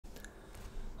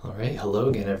Alright, hello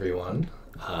again everyone.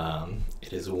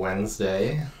 It is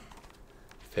Wednesday,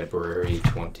 February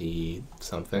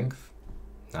 20-something,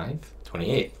 9th?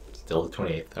 28th, still the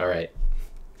 28th, alright.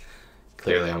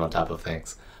 Clearly I'm on top of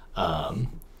things.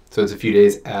 So it's a few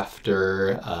days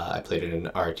after I played in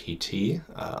an RTT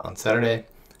on Saturday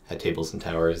at Tables and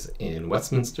Towers in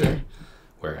Westminster,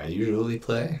 where I usually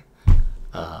play.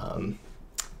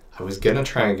 I was gonna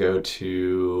try and go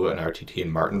to an RTT in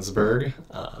Martinsburg,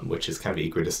 which is kind of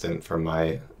equidistant from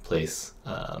my place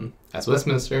as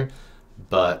Westminster,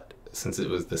 but since it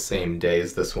was the same day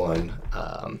as this one,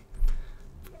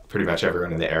 pretty much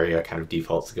everyone in the area kind of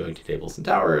defaults to going to Tables and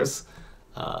Towers.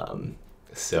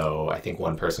 So I think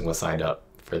one person was signed up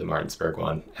for the Martinsburg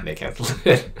one and they canceled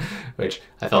it, which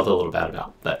I felt a little bad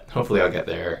about, but hopefully I'll get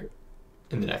there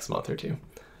in the next month or two.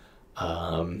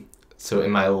 So in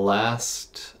my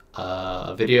last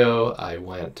video, I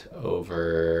went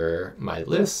over my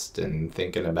list and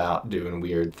thinking about doing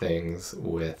weird things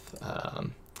with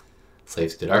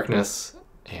Slaves to Darkness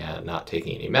and not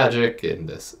taking any magic in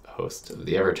this Host of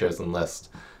the Ever-Chosen list.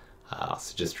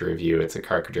 So just to review, it's a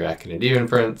Karkadrak and a Demon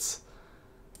Prince,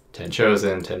 10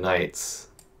 Chosen, 10 Knights,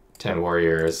 10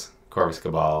 Warriors, Corvus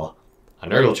Cabal, a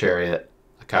Nurgle Chariot,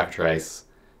 a Cockatrice,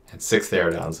 and 6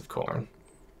 Therodons of Khorne.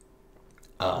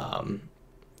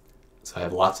 So I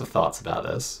have lots of thoughts about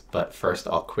this, but first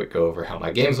I'll quick go over how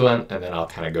my games went, and then I'll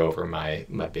kind of go over my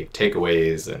big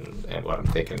takeaways and what I'm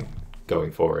thinking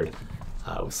going forward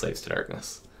with Slaves to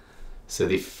Darkness. So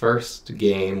the first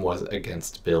game was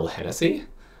against Bill Hennessy,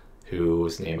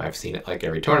 whose name I've seen at like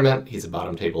every tournament. He's a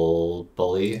bottom table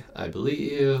bully, I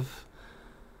believe.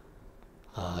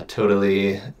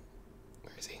 Totally,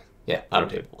 where is he? Yeah, bottom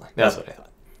table bully. That's what I thought.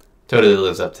 Totally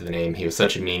lives up to the name. He was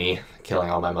such a meanie, killing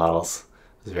all my models.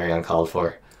 It was very uncalled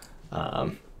for.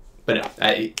 But no,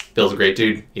 Bill's a great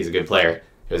dude. He's a good player.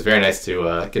 It was very nice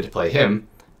to get to play him.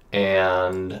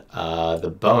 And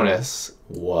the bonus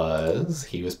was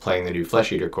he was playing the new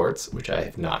Flesh Eater Courts, which I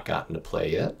have not gotten to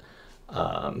play yet.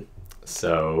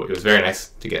 So it was very nice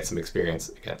to get some experience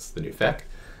against the new FEC.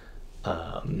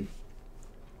 I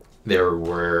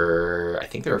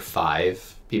think there were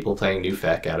 5 people playing new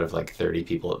FEC out of like 30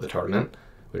 people at the tournament,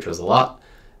 which was a lot.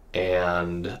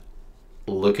 And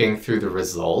looking through the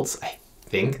results, I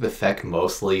think the FEC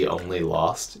mostly only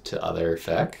lost to other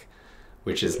FEC,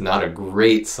 which is not a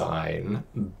great sign,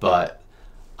 but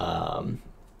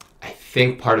I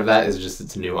think part of that is just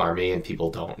it's a new army and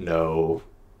people don't know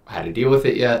how to deal with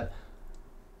it yet.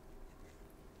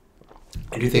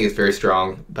 I do think it's very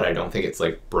strong, but I don't think it's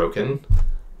like broken.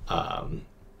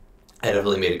 I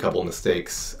definitely made a couple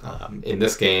mistakes in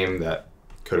this game that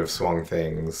could have swung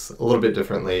things a little bit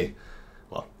differently.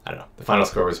 Well, I don't know. The final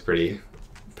score was pretty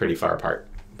far apart,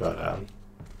 but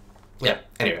yeah.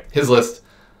 Anyway, his list: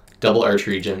 double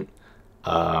Archregent.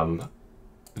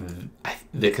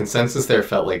 The consensus there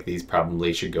felt like these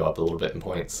probably should go up a little bit in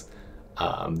points.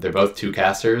 They're both 2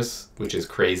 casters, which is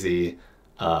crazy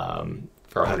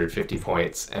for 150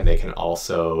 points, and they can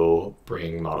also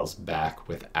bring models back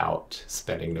without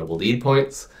spending Noble Deed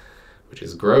points, which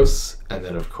is gross. And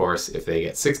then, of course, if they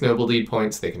get 6 Noble Deed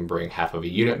points, they can bring half of a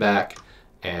unit back.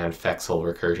 And FEC's whole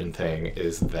recursion thing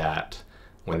is that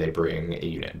when they bring a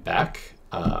unit back,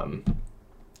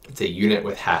 it's a unit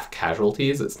with half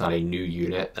casualties. It's not a new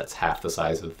unit that's half the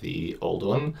size of the old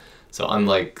one. So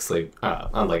unlike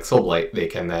Soulblight, they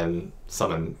can then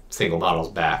summon single models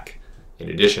back in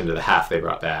addition to the half they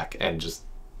brought back and just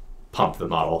pump the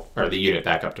model or the unit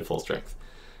back up to full strength,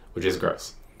 which is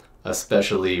gross.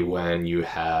 Especially when you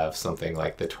have something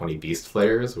like the 20 Beast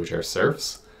Flayers, which are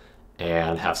serfs,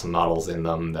 and have some models in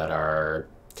them that are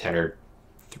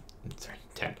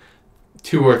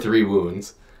 2 or 3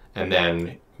 wounds, and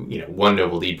then 1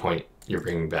 Noble Deed point you're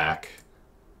bringing back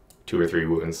 2 or 3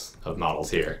 wounds of models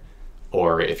here.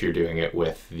 Or if you're doing it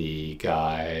with the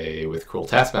guy with Cruel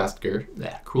Taskmaster,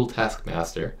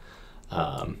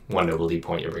 1 Noble Deed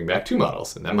point you bring back 2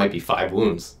 models, and that might be 5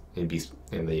 wounds in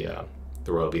the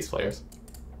Royal Beast Flayers.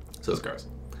 So it's gross.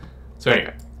 So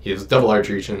anyway, he has double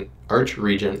Archregent,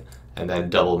 and then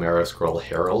double Marrow Scroll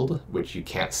Herald, which you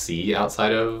can't see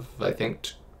outside of, I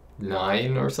think,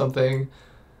 9 or something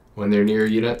when they're near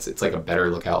units. It's like a better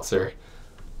lookout, sir.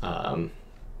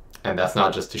 And that's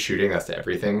not just to shooting, that's to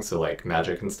everything. So like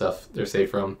magic and stuff they're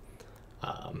safe from.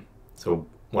 So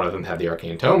one of them had the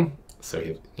Arcane Tome, so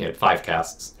he had 5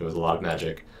 casts. It was a lot of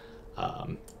magic.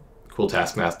 Cool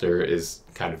Taskmaster is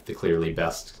kind of the clearly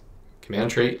best command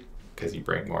trait because you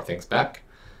bring more things back.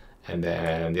 And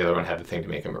then the other one had the thing to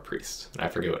make him a priest. And I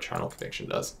forget what Charnel Conviction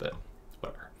does, but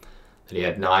whatever. And he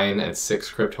had 9 and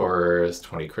 6 Crypt Horrors,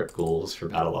 20 Crypt Ghouls for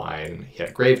Battle Line. He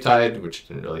had Gravetide, which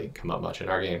didn't really come up much in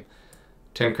our game.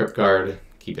 10 Crypt Guard,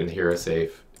 keeping the hero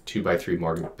safe. 2x3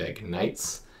 Morbeg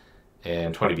Knights,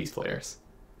 and 20 Beast Players.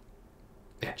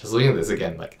 Yeah, just looking at this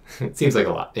again, like it seems like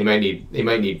a lot. They might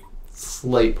need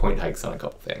slight point hikes on a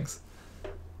couple things.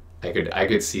 I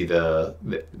could see the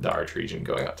Arch region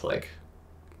going up to like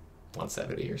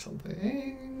 170 or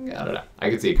something. I don't know. I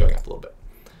could see it going up a little bit.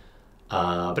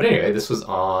 But anyway, this was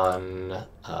on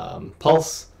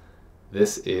Pulse.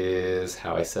 This is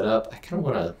how I set up. I kind of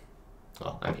want to,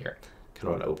 well, I'm here. I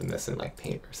kind of want to open this in like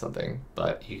Paint or something.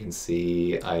 But you can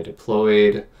see I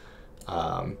deployed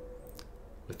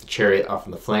with the Chariot off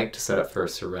on the flank to set up for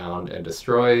Surround and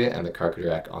Destroy, and the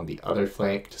Karkadrak on the other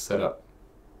flank to set up.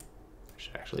 I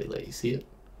should actually let you see it.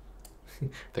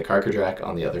 The Karkadrak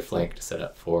on the other flank to set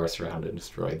up for Surround and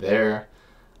Destroy there.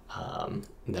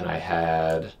 Then I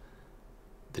had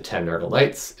the 10 Nurgle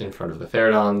Knights in front of the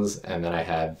Theridons, and then I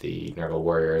had the Nurgle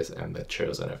Warriors and the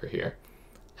Chosen over here.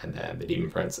 And then the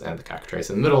Demon Prince and the Cockatrice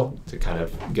in the middle to kind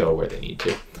of go where they need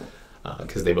to,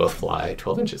 because they both fly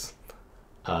 12 inches.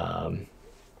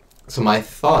 So my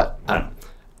thought, I don't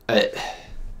know,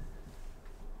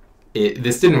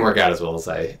 this didn't work out as well as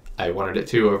I wanted it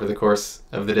to over the course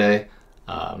of the day.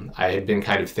 I had been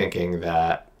kind of thinking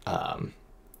that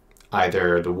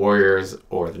either the Warriors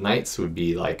or the Knights would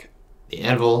be like the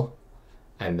Anvil,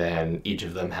 and then each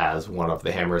of them has one of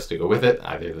the hammers to go with it,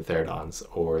 either the Theridons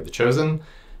or the Chosen.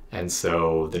 And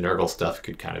so the Nurgle stuff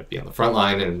could kind of be on the front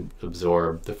line and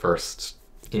absorb the first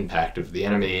impact of the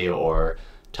enemy, or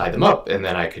tie them up, and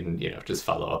then I can, just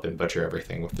follow up and butcher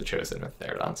everything with the Chosen or the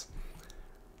Theridons.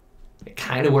 It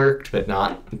kind of worked, but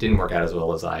it didn't work out as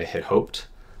well as I had hoped.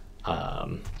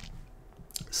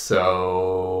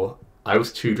 So I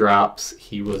was 2 drops,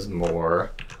 he was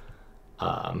more.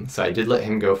 So I did let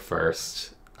him go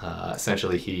first.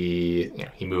 Essentially, he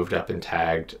moved up and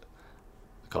tagged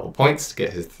a couple points to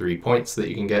get his 3 points that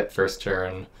you can get first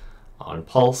turn on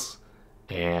Pulse.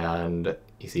 And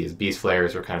you see his Beast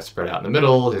Flayers were kind of spread out in the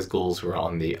middle. His Ghouls were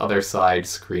on the other side,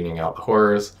 screening out the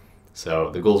Horrors. So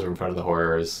the Ghouls were in front of the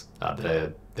Horrors,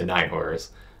 the 9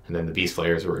 Horrors, and then the Beast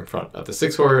Flayers were in front of the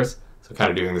 6 Horrors. So kind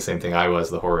of doing the same thing I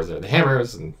was. The Horrors are the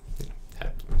hammers, and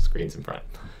had screens in front.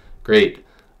 Great.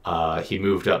 He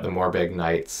moved up the Morbeg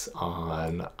Knights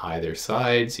on either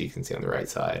side, so you can see on the right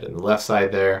side and the left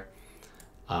side there.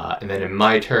 And then in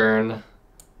my turn,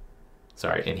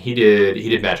 and he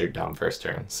did Magic Dom first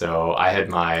turn. So I had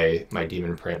my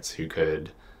Demon Prince who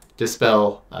could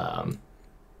Dispel,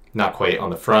 not quite on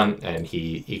the front, and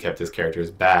he kept his characters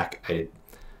back.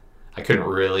 I couldn't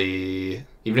really,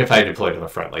 even if I had deployed on the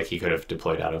front, like he could have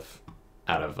deployed out of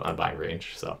Unbind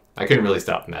range. So I couldn't really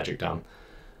stop the Magic Dom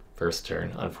first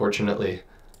turn, unfortunately.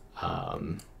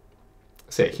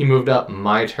 So he moved up.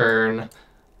 My turn,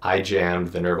 I jammed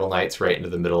the Nurgle Knights right into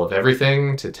the middle of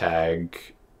everything to tag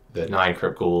the 9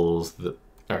 Crypt Ghouls, the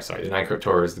 9 Crypt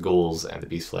Horrors, the Ghouls, and the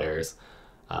Beast Flayers.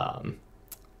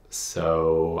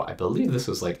 So I believe this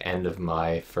was like end of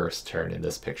my first turn in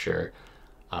this picture.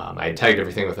 I had tagged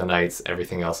everything with the Knights,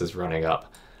 everything else is running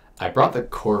up. I brought the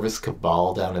Corvus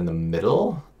Cabal down in the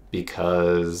middle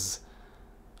because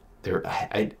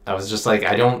I was just like,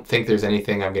 I don't think there's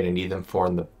anything I'm going to need them for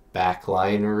in the back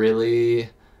line, really.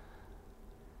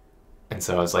 And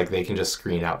so I was like, they can just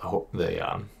screen out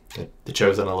the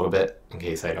Chosen a little bit in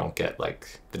case I don't get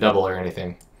like the double or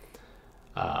anything.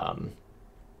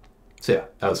 So yeah,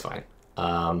 that was fine.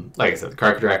 Like I said, the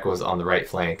Karkadrak was on the right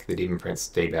flank, the Demon Prince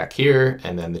stayed back here,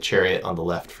 and then the Chariot on the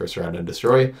left for Surround and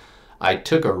Destroy. I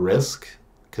took a risk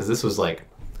because this was a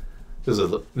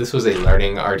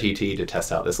learning RTT to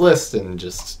test out this list and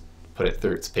just put it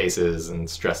through its paces and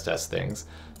stress test things.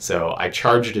 So I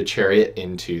charged a Chariot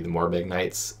into the Morbeg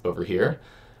Knights over here,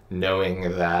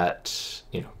 knowing that,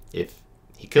 if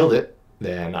he killed it,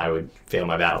 then I would fail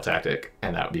my battle tactic,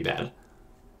 and that would be bad.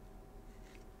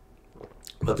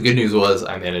 But the good news was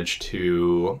I managed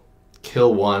to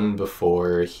kill one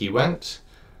before he went.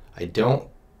 I don't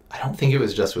think it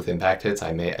was just with impact hits.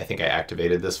 I think I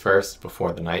activated this first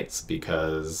before the Knights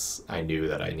because I knew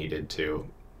that I needed to.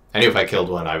 I knew if I killed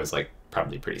one, I was like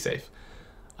probably pretty safe.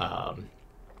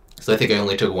 So I think I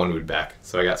only took 1 wound back.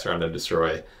 So I got Surround and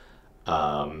Destroy.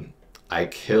 The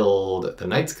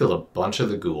Knights killed a bunch of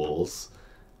the Ghouls,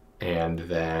 and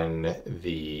then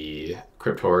the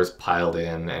Crypt Horrors piled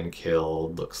in and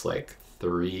killed, looks like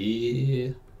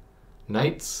 3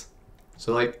 Knights.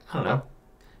 So like, I don't know,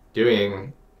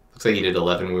 looks like he did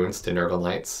 11 wounds to Nurgle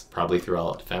Knights, probably through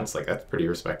all out defense. Like, that's pretty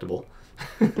respectable.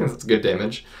 That's good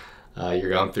damage.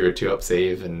 You're going through a 2-up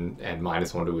save and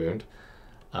 -1 to wound.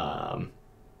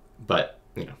 But,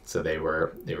 so they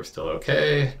were still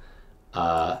okay.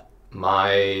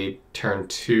 My turn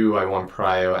 2, I won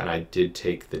prio, and I did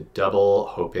take the double,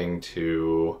 hoping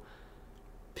to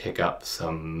pick up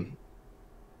some,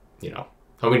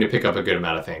 hoping to pick up a good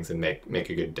amount of things and make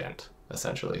a good dent,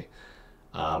 essentially.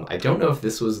 I don't know if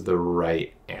this was the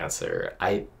right answer.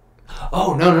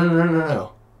 Oh,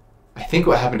 no. I think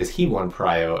what happened is he won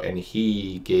prio, and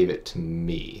he gave it to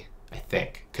me, I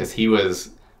think. Because he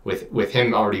was, with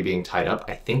him already being tied up,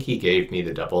 I think he gave me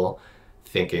the double,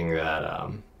 thinking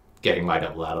that getting my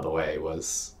double out of the way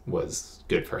was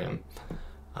good for him.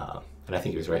 And I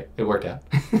think he was right. It worked out.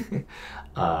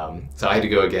 So I had to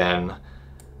go again.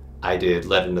 I did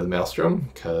Led into the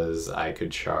Maelstrom because I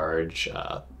could charge,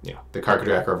 the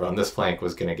Carcadrack over on this flank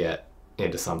was going to get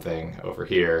into something over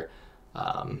here.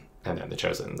 And then the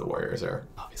Chosen, the Warriors are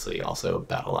obviously also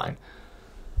battle line.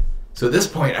 So at this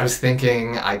point, I was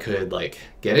thinking I could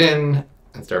get in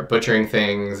and start butchering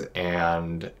things,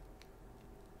 and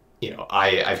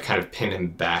I've kind of pinned him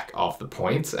back off the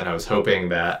points, and I was hoping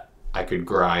that I could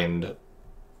grind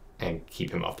and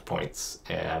keep him off the points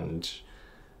and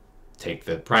take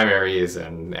the primaries,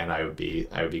 and I would be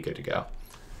good to go.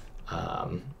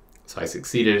 So I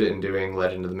succeeded in doing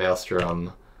Led into the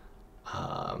Maelstrom.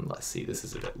 Let's see, this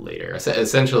is a bit later.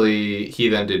 Essentially, he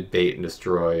then did bait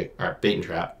and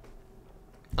trap.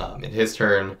 In his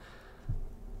turn,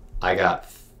 I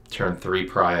got turn 3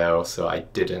 prio, so I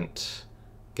didn't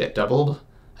get doubled.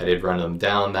 I did run them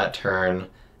down that turn,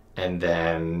 and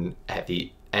then at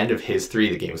the end of his 3,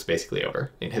 the game was basically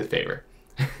over in his favor.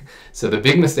 So the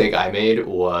big mistake I made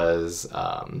was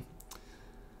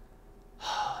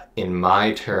in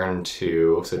my turn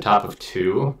 2, so top of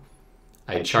 2,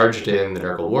 I charged in the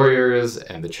Nurgle Warriors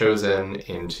and the Chosen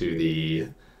into the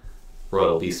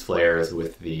Royal Beast Flayers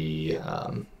with the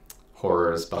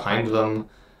horrors behind them.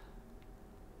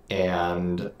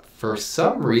 And for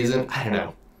some reason, I don't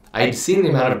know, I had seen the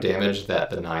amount of damage that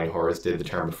the 9 horrors did the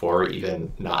turn before,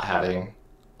 even not having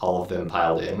all of them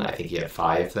piled in. I think he had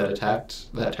 5 that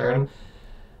attacked that turn.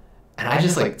 And I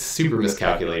just super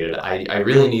miscalculated. I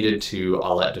really needed to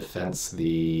all-out defense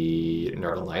the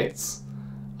Nurgle Knights.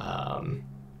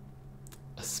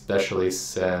 Especially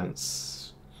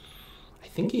since I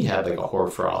think he had a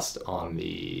Hoarfrost on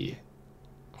the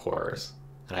horrors.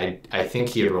 And I think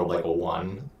he had rolled a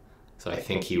 1. So I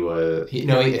think he was... I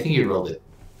think he had rolled it...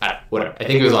 whatever. I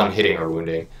think it was on hitting or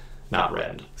wounding, not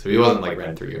rend. So he wasn't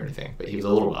rend 3 or anything, but he was a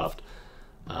little buffed.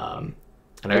 And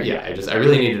I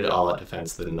really needed all-out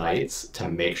defense the Knights to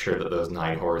make sure that those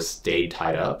 9 horrors stayed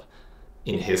tied up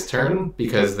in his turn,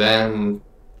 because then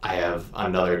I have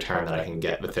another turn that I can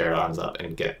get the Theridons up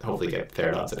and hopefully get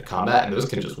Theridons into combat, and those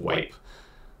can just wipe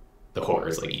the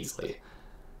horrors easily.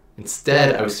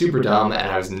 Instead, I was super dumb, and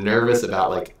I was nervous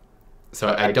about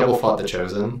so I double fought the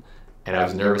Chosen, and I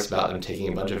was nervous about them taking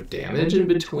a bunch of damage in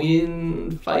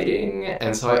between fighting,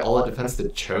 and so I all-out defense the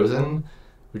Chosen,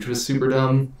 which was super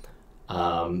dumb.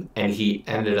 And he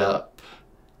ended up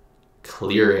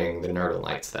clearing the Nurgle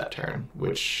Knights that turn,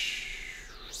 which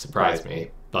surprised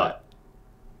me, but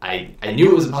I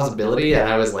knew it was a possibility, and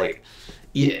I was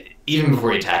even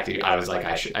before he attacked you, I was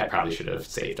I probably should have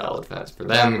saved all the defense for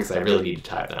them, because I really needed to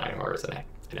tie up the 9 horrors, and I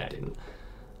didn't.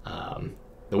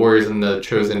 The Warriors and the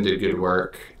Chosen did good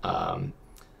work. I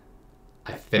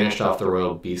finished off the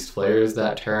Royal Beast Flayers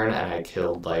that turn, and I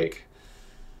killed I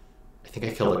think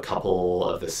I killed a couple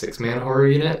of the 6-man horror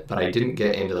unit, but I didn't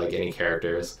get into any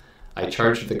characters. I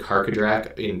charged the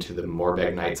Carcadrack into the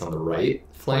Morbeg Knights on the right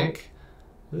flank,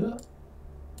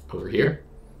 over here,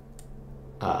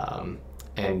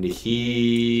 and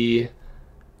he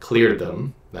cleared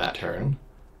them that turn.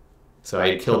 So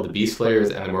I killed the Beast Flayers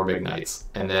and the Morbeg Knights.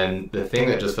 And then the thing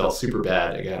that just felt super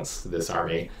bad against this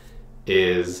army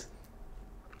is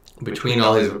between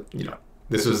all his,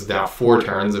 this was now 4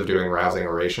 turns of doing Rousing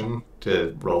Oration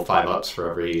to roll 5 ups for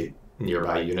every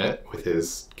nearby unit with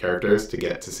his characters to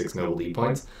get to 6 noble deed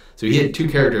points. So he had 2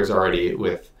 characters already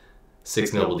with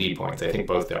 6 noble deed points. I think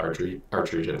both the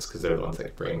Archregents, because they're the ones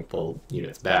that bring full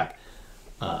units back.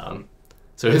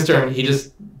 So his turn, he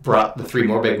just brought the 3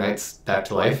 Morbeg Knights back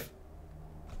to life.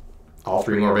 All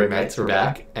 3 Morbeg Knights were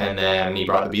back, and then he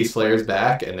brought the Beast Flayers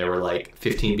back, and there were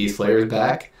 15 Beast Flayers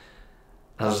back.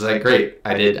 I was just great.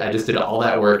 I just did all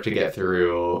that work to get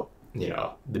through,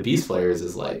 the Beast Flayers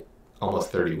is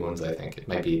almost 30 wounds, I think. It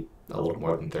might be a little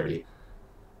more than 30.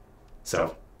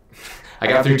 So I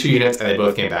got through 2 units, and they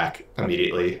both came back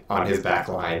immediately on his back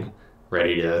line,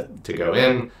 ready to go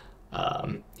in.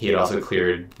 He had also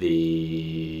cleared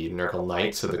the Nurgle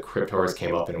Knight, so the Crypt Horrors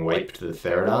came up and wiped the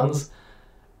Theridons.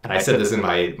 And I said this in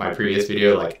my previous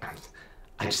video,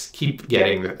 I just keep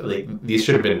getting, like, these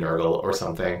should have been Nurgle or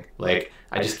something. Like,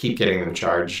 I just keep getting them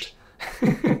charged.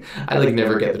 I, like,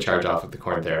 never get the charge off with the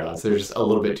Corn Therodons. They're just a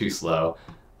little bit too slow.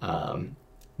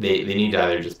 They need to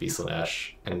either just be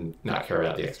Slanesh and not care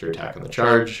about the extra attack on the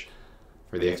charge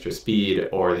for the extra speed,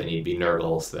 or they need to be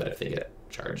Nurgle so that if they get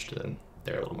charged, then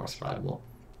they're a little more survivable.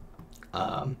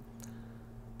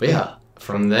 But yeah,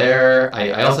 from there,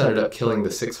 I also ended up killing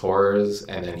the 6 horrors,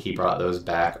 and then he brought those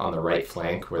back on the right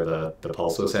flank where the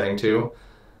pulse was heading to.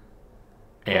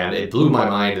 And it blew my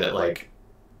mind that, like,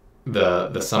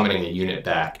 the summoning a unit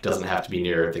back doesn't have to be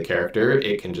near the character.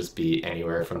 It can just be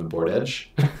anywhere from the board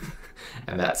edge.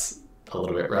 And that's a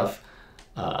little bit rough.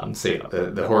 So yeah,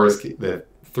 the horrors, the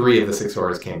 3 of the 6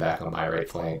 horrors came back on my right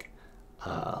flank.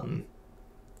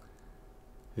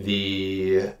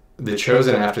 The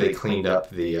Chosen, after they cleaned up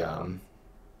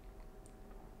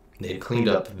they'd cleaned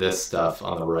up this stuff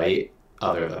on the right,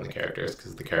 other than the characters,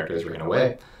 because the characters ran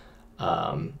away,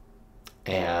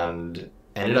 and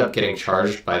ended up getting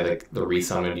charged by the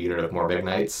resummoned unit of Morbeg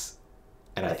Knights,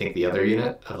 and I think the other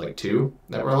unit of like 2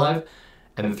 that were alive.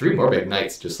 And the 3 Morbeg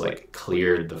Knights just like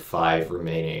cleared the 5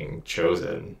 remaining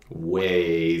Chosen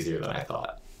way easier than I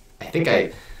thought. I think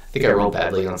I rolled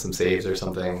badly on some saves or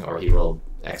something, or he rolled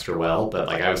extra well, but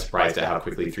like I was surprised at how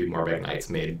quickly 3 Morbeg Knights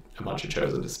made a bunch of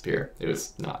Chosen disappear. It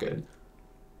was not good.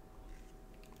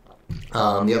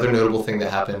 The other notable thing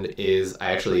that happened is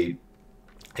I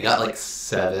got like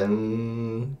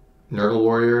 7 Nurgle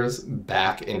warriors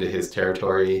back into his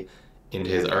territory, into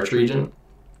his arch region.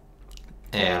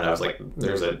 And I was like,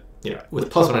 there's a,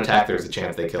 with +1 attack, there's a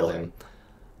chance they kill him.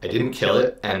 I didn't kill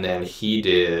it, and then he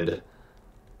did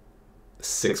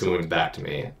 6 wounds back to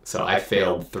me. So I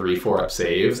failed 3 4-up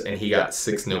saves, and he got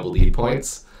 6 noble lead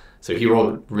points. So he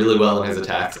rolled really well in his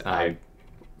attacks, and I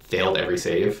failed every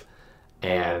save.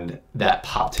 And that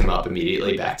popped him up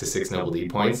immediately back to 6 noble lead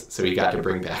points. So he got to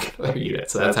bring back another unit.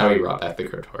 So that's how he brought back the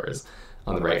Crypt Horrors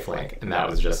on the right flank. And that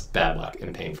was just bad luck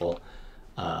and painful.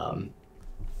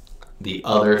 The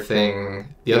other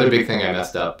big thing I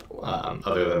messed up,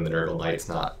 other than the Nurgle Knights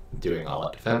not doing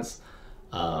all-out defense,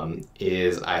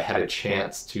 is I had a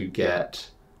chance to get,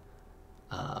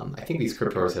 I think these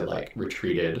Crypt Horrors had like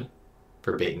retreated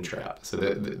for bait and trap. So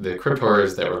the Crypt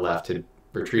Horrors that were left had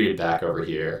retreated back over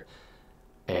here,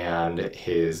 and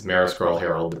his Marrow Scroll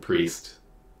Herald, the priest,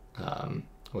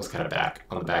 was kind of back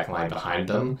on the back line behind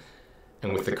them.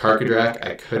 And with the Karkadrak,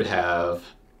 I could have,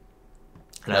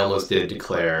 and I almost did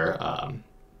declare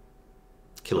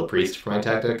kill a priest for my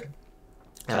tactic.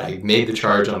 And I made the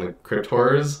charge on the Crypt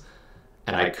Horrors,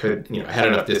 and I could, I had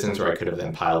enough distance where I could have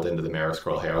then piled into the Marrow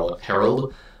Scroll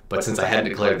Herald. But since I hadn't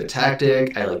declared the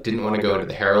tactic, I didn't want to go into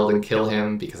the Herald and kill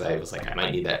him because I was like, I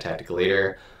might need that tactic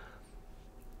later.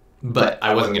 But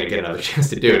I wasn't going to get another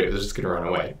chance to do it. It was just going to run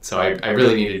away. So I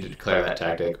really needed to declare that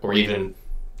tactic, or even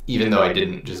though I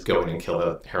didn't just go in and kill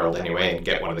the Herald anyway and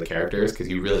get one of the characters, because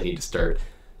you really need to start,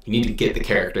 you need to get the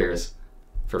characters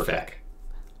for Feck.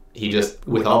 He just,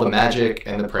 with all the magic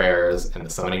and the prayers and the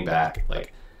summoning back,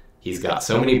 he's got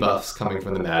so many buffs coming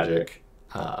from the magic.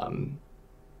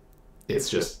 It's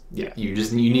just, yeah, you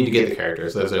need to get the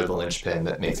characters. Those are the linchpin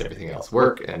that makes everything else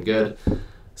work and good.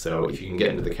 So if you can get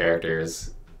into the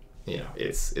characters,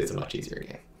 it's a much easier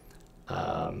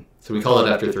game. So we called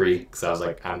it after 3 because I was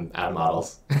like, I'm out of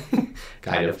models,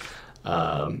 kind of.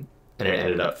 And it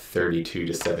ended up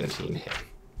 32-17 him.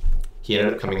 He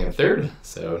ended up coming in 3rd,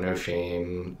 so no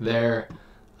shame there.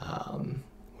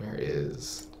 Where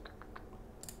is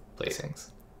placings?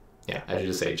 Yeah, I should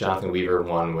just say Jonathan Weaver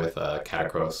won with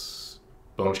Catacross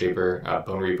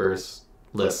Bone Reapers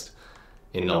list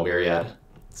in Null Myriad.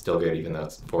 Still good, even though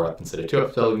it's 4-up instead of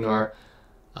 2-up spell ignore.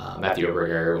 Matthew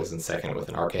Oberger was in 2nd with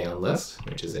an Archaon list,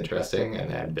 which is interesting, and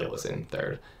then Bill was in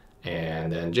 3rd.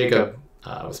 And then Jacob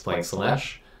was playing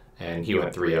Slanesh, and he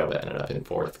went 3-0 but ended up in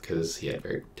 4th because he had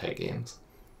very tight games.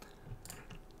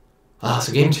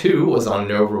 So game 2 was on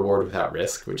no reward without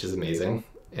risk, which is amazing,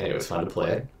 and it was fun to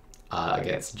play.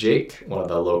 Against Jake, one of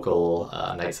the local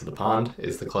Knights of the Pond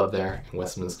is the club there in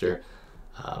Westminster.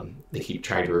 They keep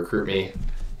trying to recruit me,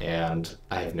 and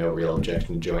I have no real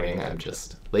objection to joining. I'm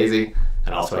just lazy,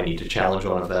 and also I need to challenge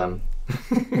one of them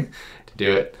to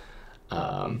do it.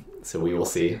 So we will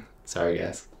see. Sorry,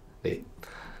 guys.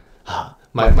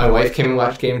 My wife came and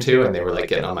watched game 2, and they were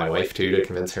getting on my wife too to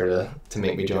convince her to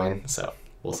make me join. So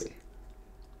we'll see.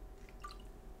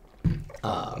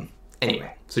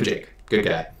 Anyway, so Jake, good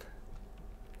guy.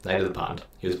 Knight of the Pond.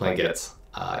 He was playing Gitz.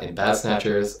 In Bad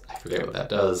Snatchers, I forget what that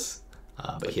does,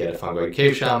 but he had a Fungoid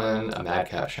Cave Shaman, a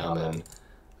Madcap Shaman,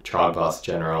 a Trog Boss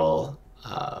General,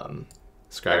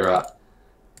 Skygrot,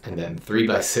 and then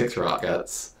 3x6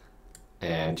 Rockets,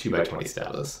 and 2x20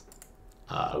 stabas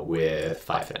with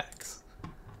 5 fanatics.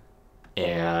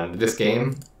 And this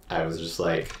game, I was just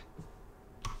like,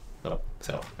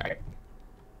 alright.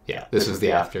 Yeah, this was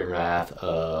the aftermath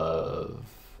of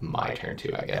my turn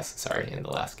 2, I guess. Sorry, in the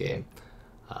last game.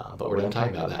 But we're done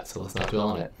talking about that, so let's not dwell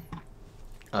on it.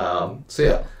 So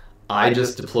yeah, I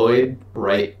just deployed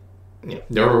right,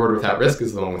 no reward without risk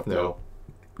is the one with no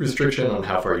restriction on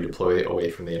how far you deploy away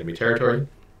from the enemy territory.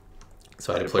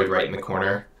 So I deployed right in the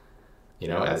corner,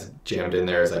 as jammed in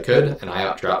there as I could, and I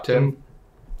outdropped him.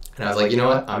 And I was like, you know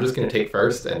what, I'm just going to take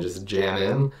first and just jam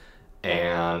in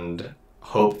and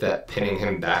hope that pinning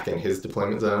him back in his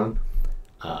deployment zone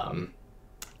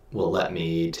will let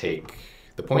me take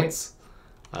the points,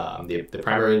 the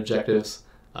primary objectives.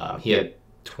 He had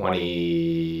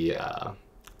 20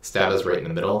 stabas right in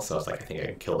the middle, so I was like, I think I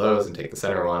can kill those and take the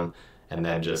center one, and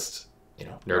then just,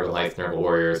 Nurgle Knights, Nurgle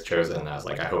Warriors, Chosen, and I was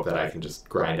like, I hope that I can just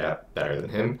grind out better than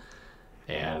him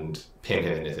and pin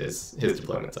him in his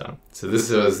deployment zone. So this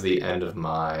was the end of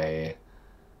my,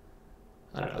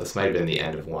 I don't know, this might have been the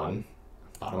end of one,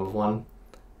 bottom of one.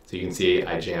 So you can see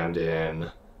I jammed in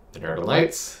the Nurgle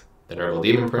Knights, the Nurgle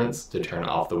Demon Prince to turn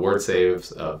off the ward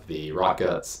saves of the Rock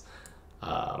Guts.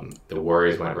 The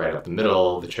Warriors went right up the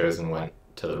middle, the Chosen went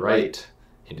to the right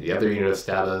into the other unit of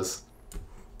stabas.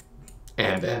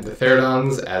 And then the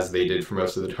Theridons, as they did for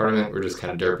most of the tournament, were just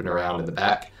kind of derping around in the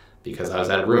back because I was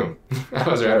out of room. I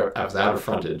was out of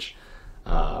frontage.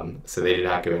 So they did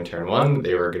not go in turn 1.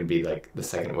 They were going to be like the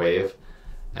second wave.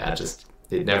 And it just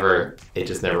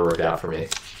never worked out for me.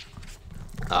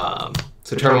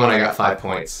 So turn 1 I got 5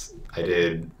 points. I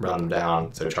did run them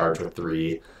down, so charge with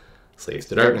 3 Slaves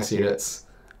to Darkness units.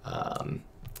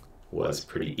 Was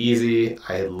pretty easy.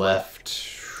 I had left,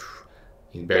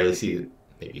 you can barely see,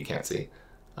 maybe you can't see.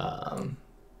 Now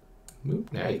you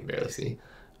can barely see.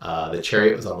 The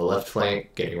Chariot was on the left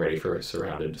flank, getting ready for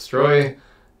Surround and Destroy.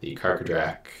 The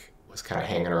Karkadrak was kind of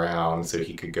hanging around so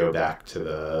he could go back to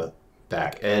the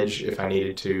back edge if I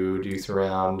needed to do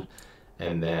Surround.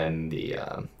 And then the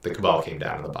Cabal came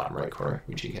down in the bottom right corner,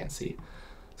 which you can't see.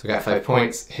 So I got 5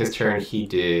 points. His turn, he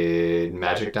did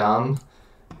Magic Dom,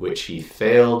 which he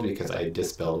failed because I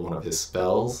dispelled one of his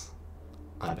spells.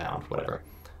 Unbound, whatever.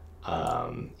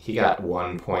 He got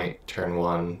 1 point turn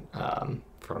 1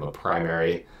 from a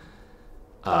primary.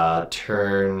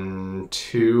 Turn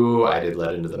 2, I did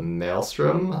Let into the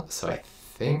Maelstrom, so I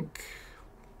think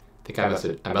I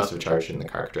must have charged in the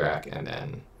Karkadrak and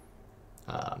then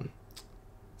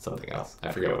something else.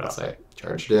 I forget what else I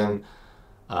charged in.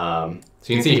 So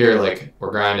you can see here, like,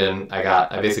 we're grinding.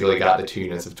 I basically got the 2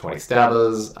 units of 20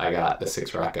 stabas. I got the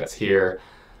 6 rock guts here.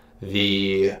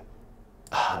 The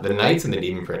Knights and the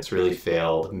Demon Prince really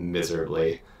failed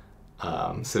miserably.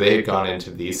 So they had gone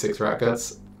into these 6 rock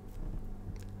guts.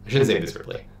 I shouldn't say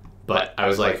miserably, but I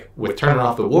was like, with turning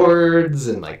off the wards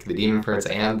and like the Demon Prince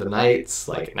and the Knights,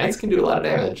 like Knights can do a lot of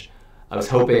damage. I was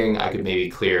hoping I could maybe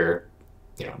clear,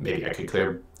 maybe I could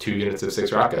clear 2 units of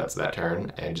 6 rock guts that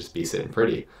turn and just be sitting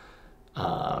pretty.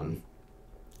 But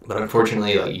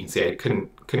unfortunately, like you can see, I couldn't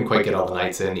quite get all the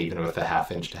Knights in, even with the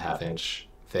half-inch to half-inch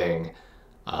thing.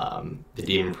 The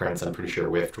Demon Prince, I'm pretty sure,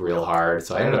 whiffed real hard,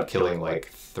 so I ended up killing like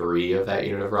 3 of that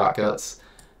unit of rock guts.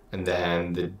 And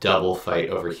then the double fight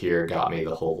over here got me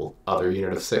the whole other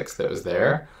unit of 6 that was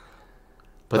there.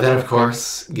 But then, of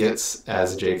course, Gitz,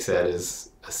 as Jake said,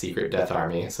 is a secret death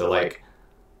army. So, like,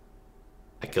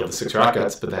 I killed the 6 rock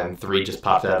guts, but then 3 just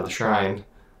popped out of the shrine.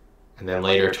 And then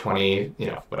later, 20,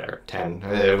 whatever, 10,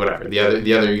 whatever. The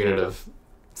other unit of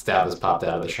stabas popped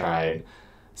out of the shrine.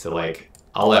 So, like,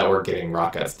 all that work getting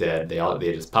rock guts dead, they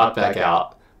just popped back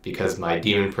out because my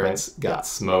Demon Prince got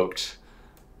smoked.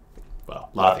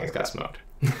 Well, a lot of things got smoked.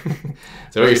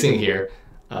 So what you're seeing here,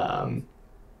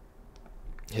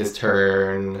 his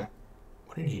turn,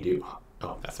 what did he do?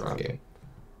 Oh, that's the wrong game.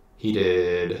 He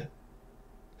did,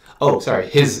 oh, sorry,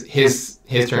 his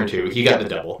turn 2, he got the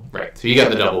double, right. So he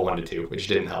got the double 1 to 2, which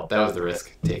didn't help. That was the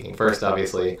risk taking first,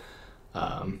 obviously.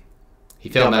 He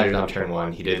failed Magic on turn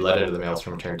 1. He did Let into the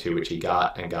Maelstrom turn 2, which he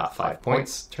got, and got 5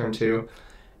 points turn 2.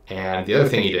 And the other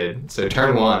thing he did, so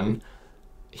turn 1,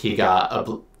 he got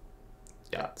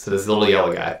so this little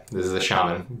yellow guy, this is a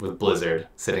shaman with Blizzard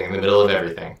sitting in the middle of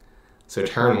everything. So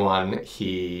turn 1,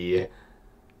 he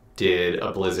did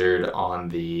a Blizzard on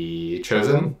the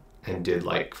Chosen and did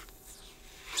like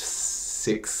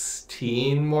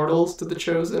 16 mortals to the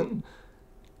Chosen.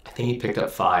 I think he picked up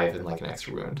 5 and like an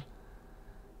extra wound.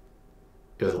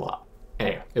 It was a lot.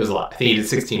 Anyway, it was a lot. I think he did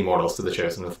 16 mortals to the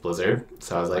Chosen with Blizzard.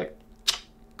 So I was like,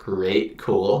 great,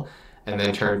 cool. And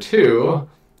then turn 2,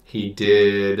 he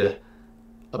did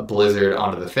a blizzard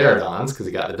onto the Therodons because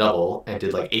he got the double and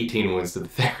did like 18 wounds to the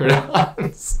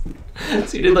Therodons.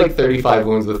 So he did like 35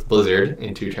 wounds with blizzard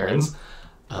in 2 turns,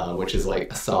 which is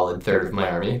like a solid third of my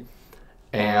army.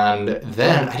 And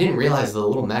then I didn't realize the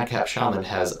little Madcap Shaman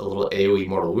has a little AoE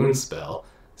Mortal Wounds spell.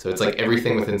 So it's like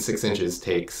everything within 6 inches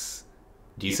takes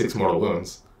d6 mortal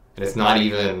wounds. And it's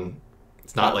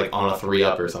not like on a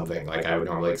 3-up or something like I would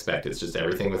normally expect. It's just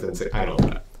everything within 6, I don't know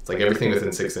that. It's like everything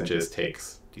within 6 inches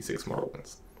takes d6 mortal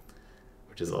wounds,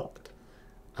 which is a lot.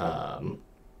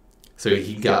 So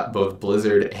he got both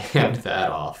blizzard and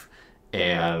that off,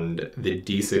 and the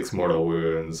d6 mortal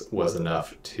wounds was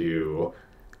enough to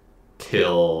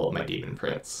kill my Demon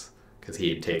Prince, because he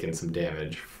had taken some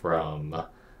damage from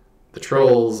the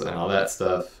trolls and all that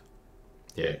stuff.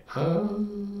 Yeah,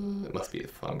 it must be the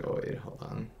fungoid. Hold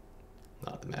on.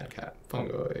 Not the Madcap.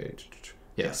 Fungoid.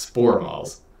 Yeah, Spore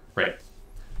Mauls. Right.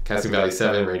 Casting value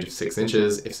 7, range of 6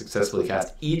 inches. If successfully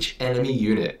cast, each enemy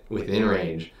unit within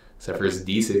range suffers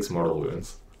d6 mortal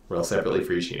wounds. Roll separately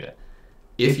for each unit.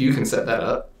 If you can set that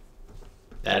up,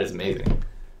 that is amazing.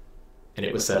 And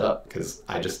it was set up because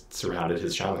I just surrounded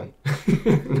his shaman,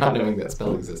 not knowing that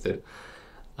spell existed.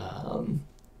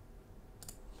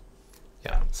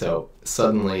 Yeah, so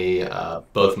suddenly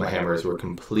both my hammers were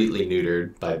completely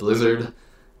neutered by Blizzard,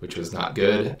 which was not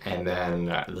good. And then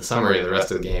the summary of the rest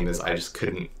of the game is I just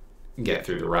couldn't get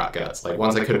through the Rot Guts. Like,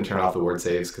 once I couldn't turn off the ward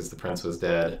saves because the Prince was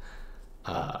dead,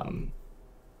 and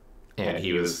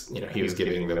he was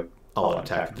giving the all-out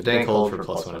attack with the Dankhold for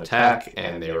 +1 attack,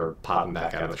 and they were popping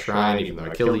back out of the shrine even though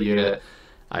I killed the unit.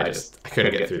 I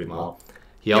couldn't get through them all.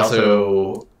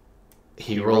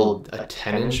 He rolled a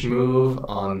 10-inch move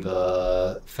on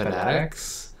the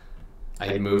Fanatics. I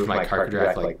had moved my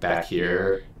Karkadrath like back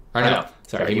here. Or no,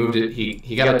 sorry, he moved it.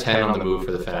 He got a 10 on the move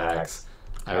for the Fanatics.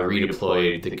 I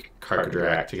redeployed the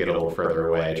Karkadrath to get a little further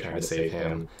away, trying to save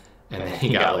him. And then he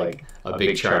got like a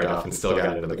big charge off and still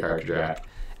got into the Karkadrath.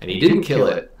 And he didn't kill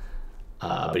it,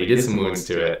 but he did some wounds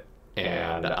to it.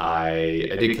 And I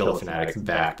did kill the Fanatics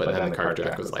back, but then the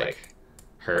Karkadrath was like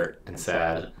hurt and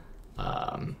sad.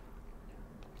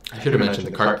 I should have mentioned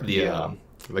the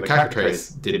Cockatrice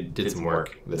did some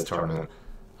work this tournament.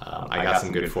 I got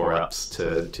some good 4-ups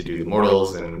to do the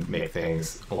mortals and make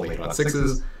things only hit on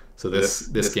 6s. So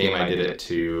this game I did it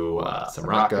to some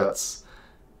Rot Guts,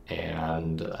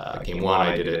 and game 1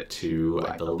 I did it to,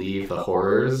 I believe, the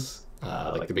horrors,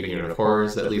 like the big unit of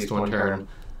horrors at least 1 turn.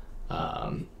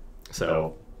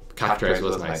 So Cockatrice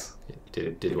was nice.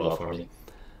 It did well for me.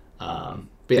 But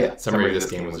yeah, summary of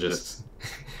this game was just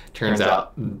turns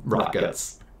out Rot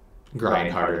Guts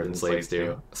grind harder than slaves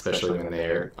do, especially when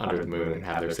they're under the moon and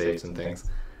have their saves and things.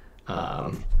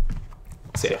 So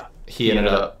yeah, he ended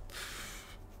up.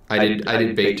 I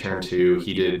did bait turn 2.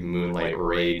 He did Moonlight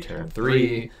Raid turn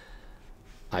 3.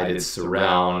 I did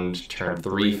Surround turn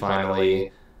 3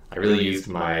 finally. I used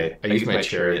my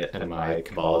Chariot and my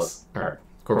Corpus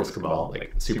Cabal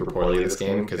like super poorly this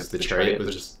game, because the Chariot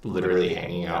was just literally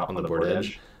hanging out on the board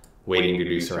edge, waiting to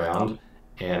do Surround,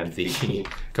 and the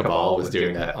Cabal was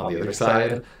doing that on the other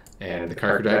side, and the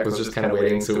Karkadrath was just kind of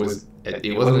waiting. So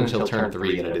it wasn't until turn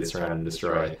 3 that I did Surround and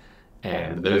Destroy,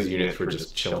 and those units were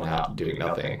just chilling out, doing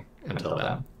nothing until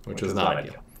then, which was not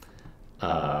ideal.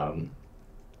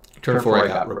 Turn 4 I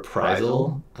got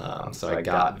Reprisal, so I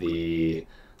got the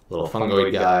little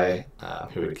fungoid guy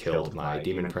who had killed my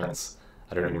Demon Prince.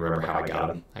 I don't even remember how I got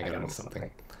him. I got him with something.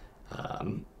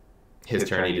 His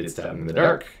turn he did Stab Him in the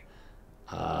Dark.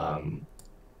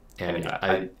 And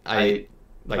yeah, I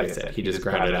like I said, he just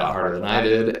grounded out harder than I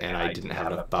did, and I didn't have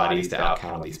enough bodies to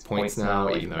outcount these points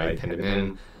now, even though I pinned him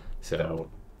in. So,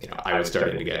 I was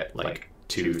starting to get like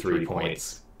 2-3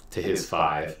 points to his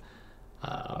 5.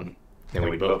 And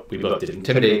we both did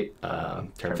Intimidate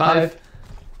turn 5,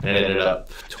 and it ended up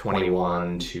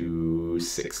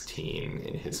 21-16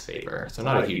 in his favor. So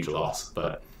not a huge loss,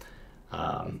 but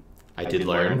I did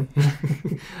learn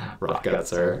Rot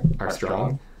Guts are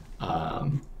strong. I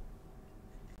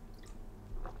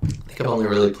think I've only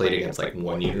really played against like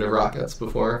 1 unit of Rot Guts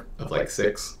before, of like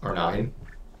 6 or 9.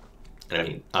 And I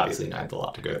mean, obviously 9's a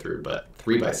lot to go through, but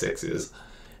 3x6 is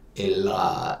a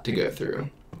lot to go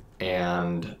through.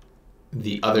 And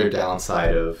the other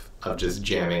downside of just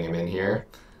jamming him in here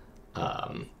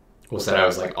was that I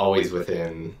was like always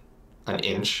within an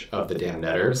inch of the damn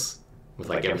netters with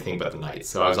like everything but the knights.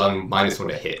 So I was on -1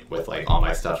 to hit with like all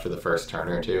my stuff for the first turn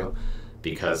or two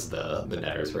because the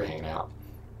netters were hanging out.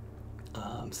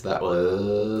 So that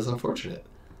was unfortunate.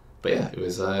 But yeah, it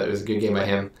was a good game by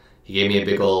him. He gave me a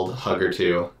big old hug or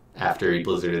two after he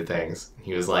blizzarded things.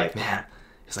 He was like, man,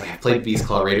 he's like, I've played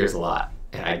Beastclaw Raiders a lot,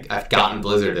 and I've gotten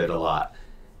blizzarded a lot,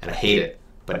 and I hate it.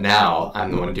 But now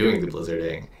I'm the one doing the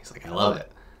blizzarding. He's like, I love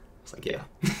it. I was like, yeah.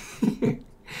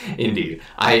 Indeed.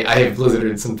 I have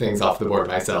blizzarded some things off the board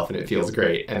myself, and it feels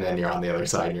great. And then you're on the other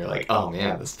side, and you're like, oh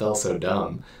man, this felt so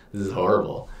dumb. This is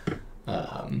horrible.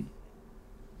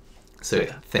 So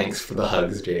yeah, thanks for the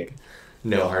hugs, Jake.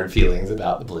 No hard feelings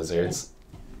about the blizzards.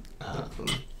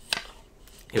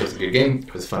 It was a good game.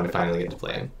 It was fun to finally get to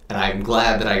play him. And I'm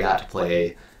glad that I got to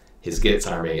play his Gitz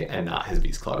army and not his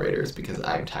Beast Claw Raiders, because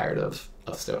I'm tired of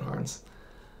Stonehorns.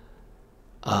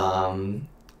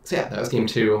 So yeah, that was game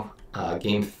 2.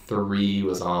 Game 3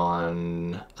 was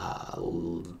on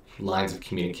lines of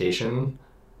communication,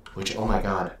 which, oh my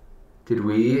god, did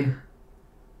we...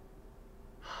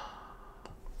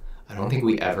 I don't think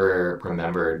we ever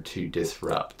remembered to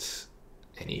disrupt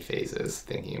any phases,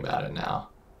 thinking about it now.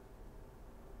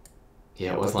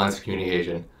 Yeah, it was lines of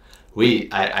communication.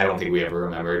 I don't think we ever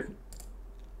remembered.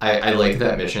 I like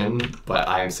that mission, but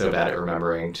I'm so bad at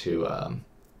remembering to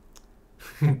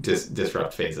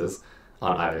disrupt phases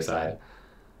on either side.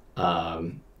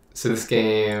 So this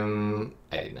game,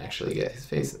 I didn't actually get his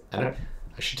face. I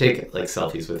should take like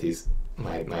selfies with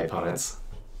my opponents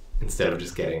instead of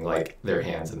just getting like their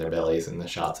hands and their bellies and the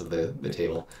shots of the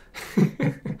table.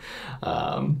 It's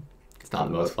not the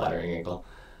most flattering angle.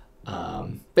 But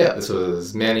yeah, this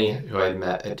was Manny, who I had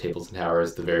met at Tables and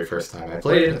Towers the very first time I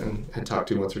played and had talked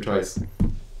to once or twice.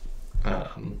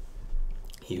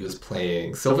 He was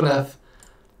playing Sylvaneth,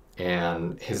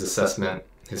 and his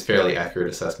fairly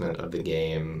accurate assessment of the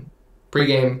game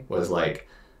pre-game was like,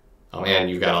 oh man,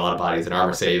 you've got a lot of bodies and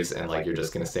armor saves, and like you're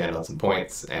just going to stand on some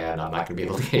points, and I'm not going to be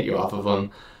able to get you off of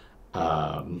them.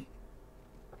 And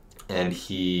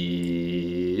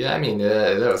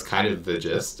that was kind of the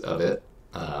gist of it.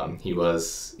 He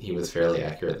was fairly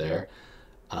accurate there,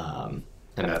 and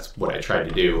that's what I tried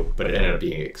to do, but it ended up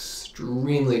being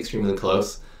extremely, extremely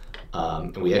close.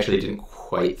 And we actually didn't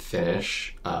quite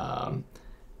finish, and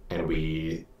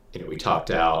we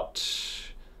talked out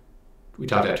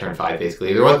turn 5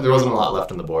 basically. There wasn't a lot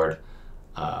left on the board.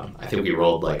 I think we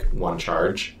rolled like one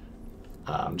charge,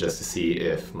 just to see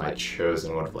if my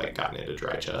chosen would have like gotten into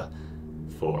Drycha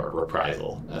for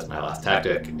reprisal as my last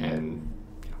tactic, and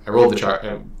I rolled the charge,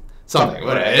 something.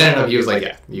 But it ended up he was like,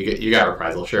 yeah, you got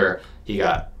reprisal, sure. I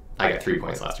got 3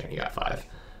 points last turn. He got 5,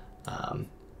 and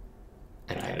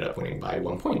I ended up winning by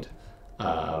 1 point.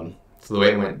 So the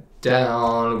way it went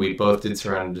down, we both did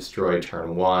surround and destroy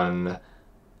turn 1.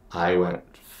 I went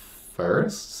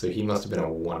first, so he must have been a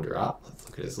 1-drop. Let's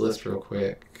look at his list real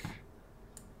quick.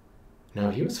 No,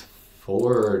 he was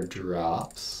 4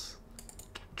 drops.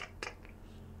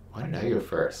 Why did I go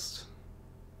first?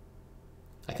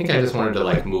 I think I just wanted to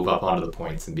like move up onto the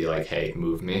points and be like, hey,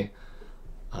 move me.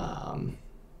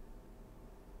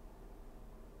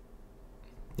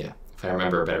 Yeah, if I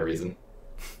remember a better reason,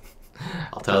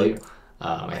 I'll tell you.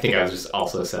 I think I was just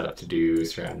also set up to do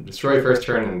surround and destroy first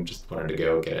turn and just wanted to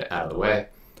go get it out of the way.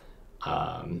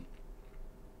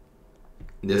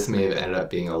 This may have ended up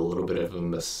being a little bit of a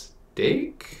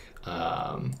mistake,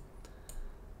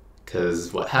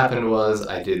 because what happened was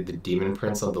I did the Demon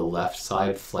Prince on the left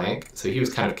side flank, so he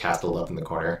was kind of castled up in the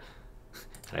corner,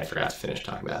 and I forgot to finish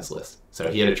talking about his list. So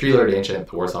he had a Tree Lord Ancient,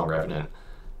 the Warsong Revenant,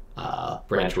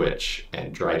 Branch Witch,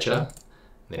 and Drycha.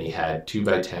 Then he had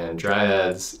 2x10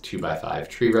 Dryads, 2x5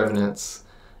 Tree Revenants,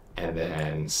 and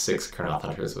then 6 Kurnoth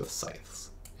Hunters with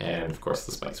Scythes. And of course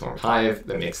the Spike Swarm Hive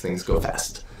that makes things go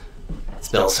fast.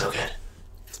 Spell's so good.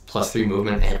 It's +3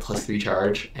 movement and +3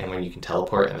 charge, and when you can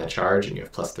teleport and then charge and you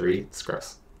have +3, it's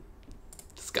gross.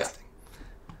 Disgusting.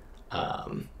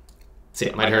 So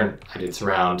yeah, my turn, I did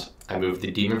surround. I moved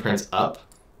the Demon Prince up,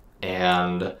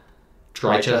 and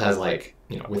Drycha has like,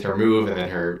 with her move and then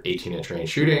her 18-inch range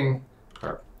shooting,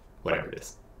 or whatever it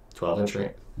is, 12-inch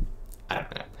range, I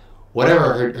don't know.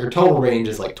 Whatever, her total range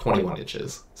is like 21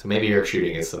 inches. So maybe her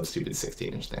shooting is some stupid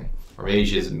 16-inch thing. Or maybe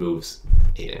she just moves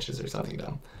 8 inches or something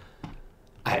dumb.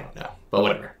 I don't know, but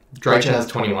whatever. Drycha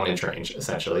has 21-inch range,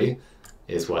 essentially,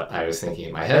 is what I was thinking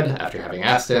in my head after having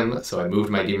asked him. So I moved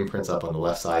my Demon Prince up on the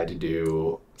left side to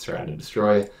do Surround and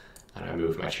Destroy, and I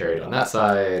moved my Chariot on that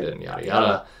side, and yada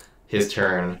yada. His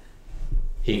turn,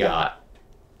 he got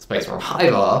Spike Swarm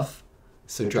Hive off,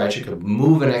 so Drycha could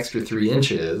move an extra 3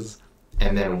 inches,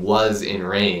 and then was in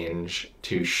range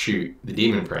to shoot the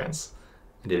Demon Prince.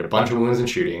 And did a bunch of wounds and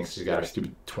shooting, so she's got her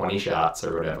stupid 20 shots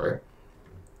or whatever.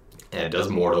 And it does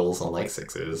mortals on like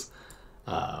 6s.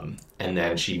 And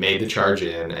then she made the charge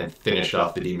in and finished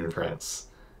off the Demon Prince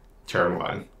turn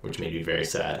 1, which made me very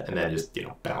sad. And then just,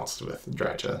 bounced with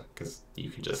Drycha, because you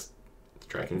can just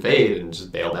strike and fade and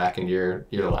just bail back into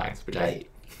your lines, which I hate.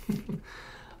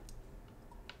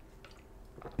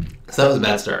 So that was a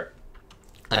bad start.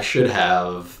 I should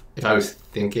have, if I was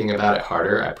thinking about it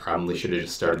harder, I probably should have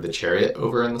just started the Chariot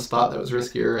over in the spot that was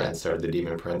riskier and started the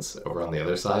Demon Prince over on the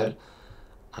other side.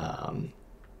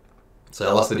 So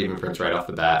I lost the Demon Prince right off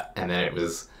the bat, and then it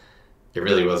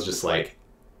really was just like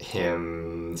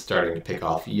him starting to pick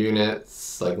off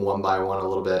units like one by one a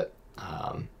little bit.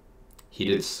 He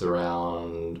did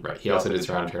surround, right, he also did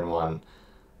surround turn 1.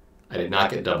 I did not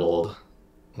get doubled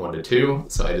 1 to 2,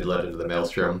 so I did let into the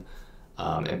Maelstrom,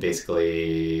 and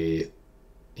basically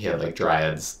he had like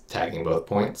Dryads tagging both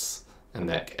points, and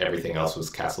that everything else was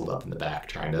castled up in the back,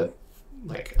 trying to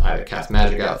like either cast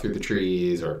magic out through the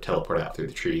trees or teleport out through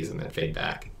the trees and then fade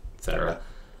back, etc.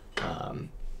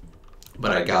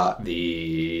 But I got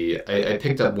I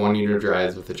picked up 1 unit of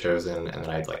Dryads with the Chosen, and then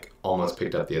I like almost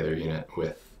picked up the other unit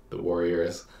with the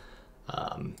Warriors.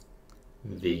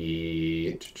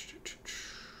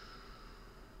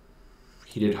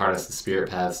 He did Harness the Spirit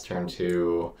Paths turn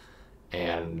 2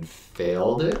 and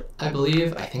failed it, I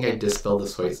believe. I think I dispelled the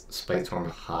Spike Storm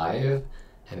Hive,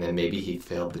 and then maybe he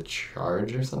failed the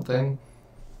charge or something.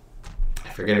 I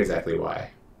forget exactly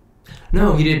why.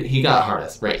 No, he did. He got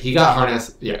Harness, right? He got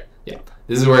Harness. Yeah.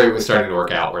 This is where it was starting to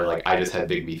work out, where like I just had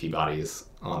big beefy bodies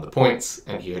on the points,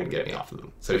 and he couldn't get me off of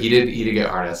them. So he did get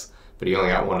Harness, but he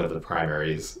only got 1 of the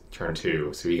primaries turn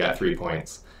 2, so he got 3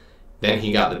 points. Then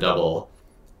he got the double,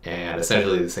 and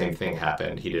essentially the same thing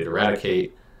happened. He did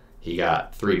Eradicate. He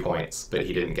got 3 points, but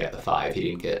he didn't get the 5. He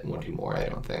didn't get 1, 2 more, I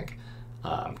don't think.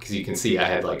 Because you can see I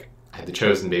had the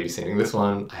Chosen babysitting this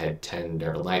one. I had 10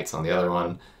 Daredevil Knights on the other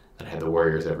one. And I had the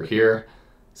Warriors over here.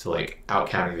 So like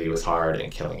out-counting me was hard, and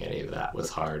killing any of that was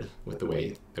hard with the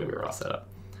way that we were all set up.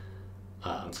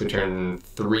 So turn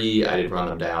 3, I did run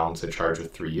them down, so charge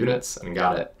with 3 units and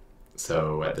got it.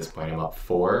 So at this point I'm up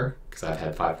 4, because I've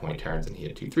had 5-point turns and he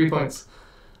had 2 3-points.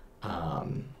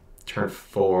 Turn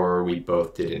 4, we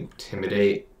both did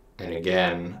Intimidate, and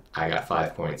again, I got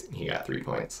 5 points and he got 3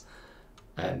 points.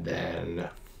 And then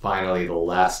finally the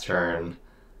last turn,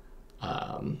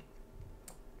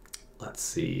 let's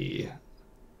see.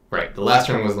 Right, the last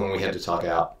turn was the one we had to talk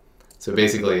out. So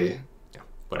basically,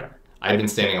 whatever. I'd been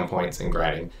standing on points and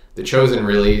grinding. The Chosen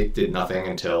really did nothing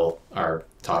until our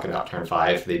talk it out turn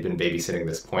 5. They'd been babysitting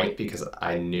this point because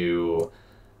I knew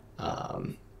I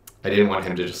didn't want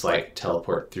him to just like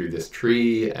teleport through this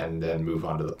tree and then move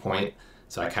on to the point.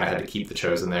 So I kind of had to keep the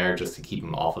Chosen there just to keep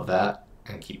him off of that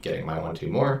and keep getting my 1, 2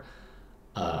 more.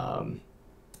 Kurnoth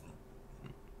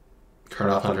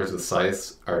Hunters with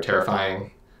Scythes are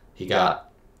terrifying. He got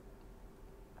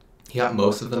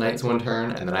most of the Knights 1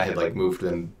 turn, and then I had like moved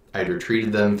them. I'd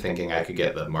retreated them, thinking I could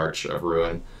get the March of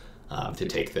Ruin to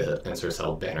take the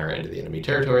Ensorcelled Banner into the enemy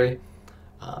territory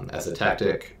as a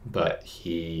tactic, but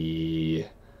he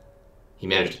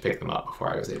managed to pick them up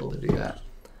before I was able to do that.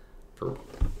 For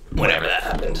whenever that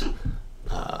happened,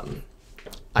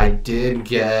 I did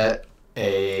get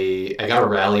I got a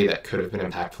rally that could have been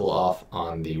impactful off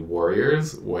on the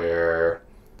Warriors, where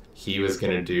he was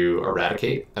going to do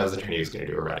Eradicate. That was the turn he was going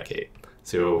to do Eradicate.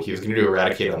 So he was going to do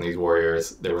Eradicate on these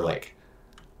Warriors. There were like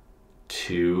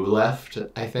 2 left,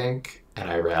 I think,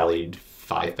 and I rallied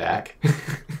 5 back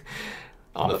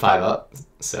on the 5 up.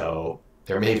 So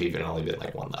there may have even only been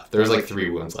like 1 left. There was like 3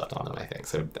 wounds left on them, I think.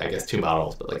 So I guess 2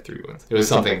 models, but like 3 wounds. It was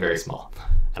something very small.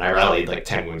 And I rallied like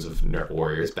 10 wounds of Nerf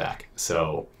Warriors back.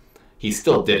 So he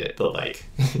still did it, but like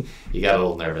he got a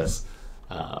little nervous.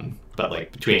 But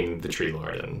like between the Tree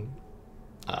Lord and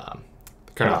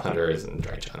Kurnoth Hunters and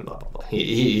Drycha and blah blah blah,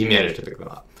 he managed to pick them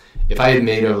up. If I had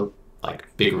made a like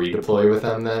big redeploy with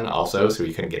them then also, so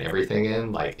he couldn't get everything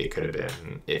in, like it could have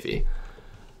been iffy.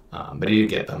 But he did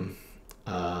get them.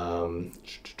 The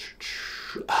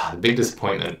big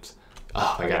disappointment.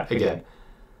 Oh my god! Again,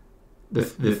 the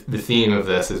theme of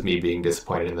this is me being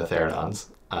disappointed in the Therodons.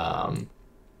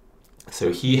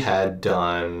 So he had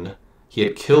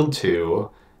killed 2,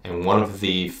 and one of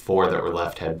the 4 that were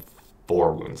left had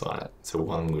 4 wounds on it, so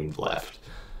 1 wound left.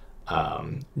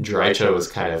 Drycha was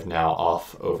kind of now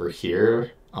off over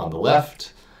here on the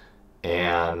left,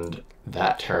 and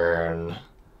that turn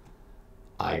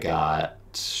I got,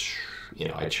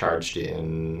 I charged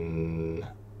in,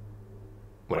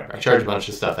 whatever, I charged a bunch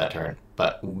of stuff that turn,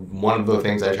 but one of the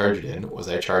things I charged in was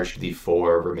I charged the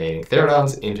 4 remaining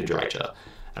Therodons into Drycha.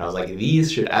 And I was like,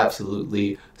 these should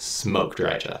absolutely smoke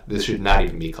Drycha. This should not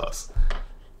even be close.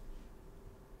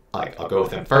 Like, I'll go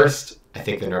with them first. I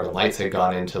think the Nerval Knights had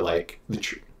gone into, like,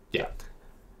 yeah.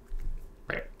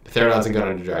 Right. The Therodons had gone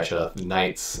into Drycha. The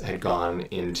Knights had gone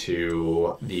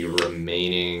into the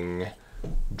remaining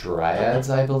Dryads,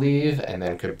 I believe, and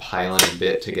then could pile in a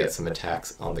bit to get some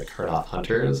attacks on the Kurnoth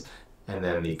Hunters. and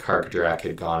then the Karkadrak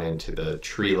had gone into the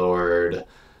Tree Lord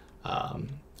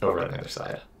over on the other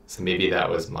side. So maybe that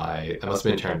must have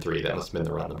been turn 3. That must have been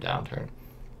the run them down turn.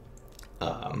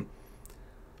 But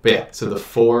yeah, so the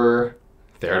 4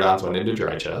 Therodons went into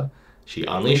Drycha. She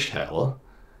unleashed Hell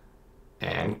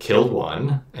and killed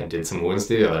one and did some wounds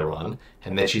to the other one,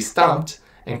 and then she stomped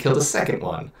and killed a second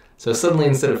one. So suddenly,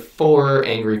 instead of 4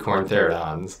 angry Corn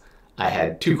Therodons, I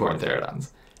had 2 Corn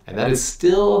Therodons. And that is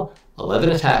still 11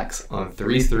 attacks on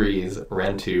 3 threes,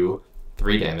 Ren 2,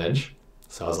 3 damage.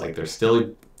 So I was like, there's still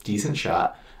a decent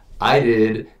shot. I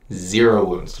did 0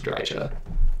 wounds to Drycha.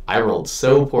 I rolled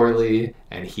so poorly,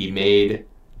 and he made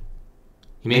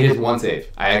his 1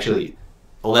 save.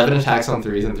 11 attacks on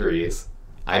 3s and 3s.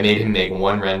 I made him make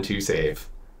 1 Ren 2 save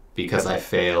because I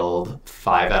failed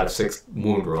 5 out of 6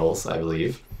 wound rolls, I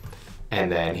believe.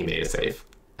 And then he made a save.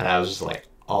 And I was just like,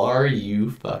 are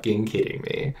you fucking kidding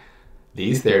me?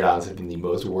 These Therodons have been the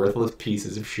most worthless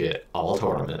pieces of shit all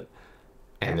tournament.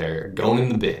 And they're going in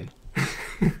the bin.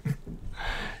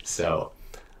 So,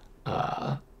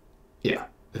 yeah.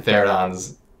 The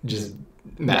Therodons, just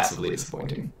massively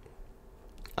disappointing.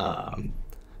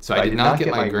 So I did not get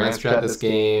my Grand Strat this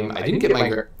game. I didn't get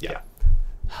my... Yeah.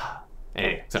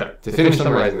 Anyway, so to finish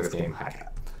summarizing this game,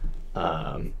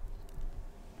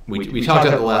 we talked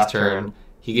about the last turn.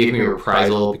 He gave me a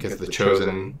reprisal because the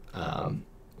Chosen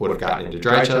would have gotten into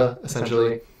Drycha,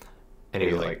 essentially. And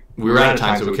he was like, we were out of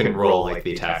time, so we couldn't roll like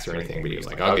the attacks or anything, but he was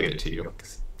like, I'll give it to you,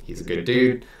 because he's a good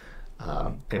dude.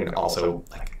 And also,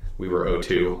 like, we were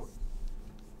 0-2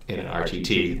 in an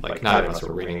RTT. Like, neither of us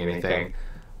were winning anything.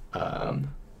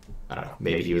 I don't know,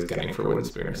 maybe he was gunning for Wooden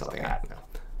Spoon or something, I don't know.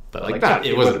 But, like,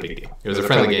 it wasn't a big deal. It was a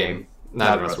friendly game.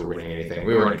 Neither of us were winning anything.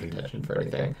 We weren't in contention for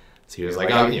anything. So he was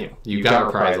like, oh, you got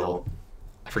reprisal.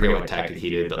 I forget what tactic he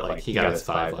did, but, like, he got his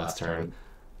 5 last turn.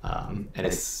 And in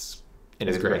his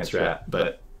Grand Strat,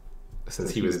 but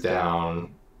since he was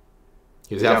down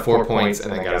 4 points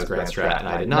and then got his Grand Strat, and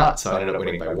I did not, so I ended up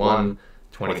winning by 1,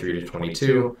 23 to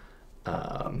 22.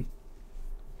 And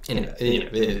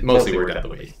it mostly worked out the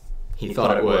way he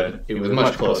thought it would. It was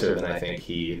much closer than I think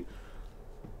he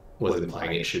was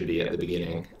implying it should be at the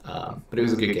beginning. But it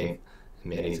was a good game.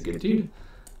 And man, he's a good dude.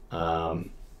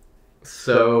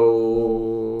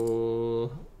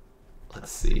 So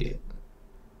let's see.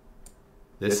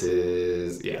 This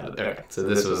is, yeah, okay. So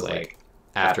this was like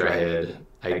after I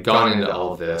had gone into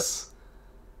all of this.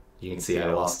 You can see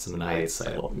I lost some knights,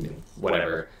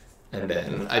 whatever. And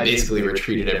then I basically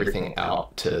retreated everything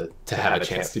out to have a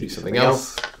chance to do something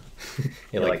else.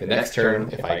 In like the next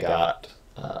turn, if I got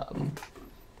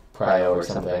Prio or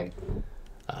something,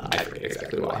 I forget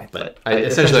exactly why, but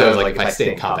essentially I was like, if I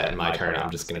stay in combat in my turn,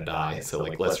 I'm just going to die. So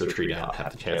like, let's retreat out,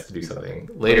 have the chance to do something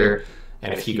later.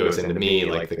 And if he goes into me,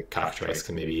 like the Cockatrice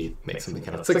can maybe make something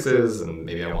kind of 6s, and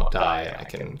maybe I won't die, and I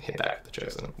can hit back with the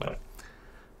Chosen. But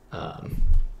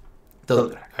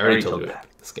doesn't matter. I already told you what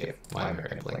happened in this game. Why am I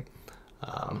rambling?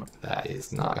 That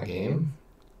is not a game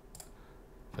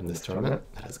from this tournament.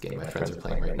 That is a game my friends are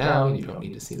playing right now. You don't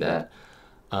need to see that.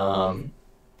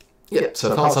 Yeah,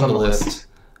 so thoughts on the list.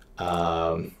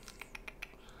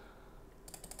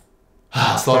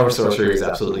 Slaughter of Sorcery is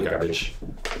absolutely garbage.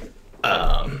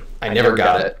 I never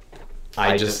got it.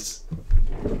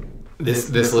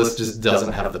 This list just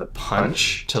doesn't have the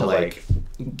punch to like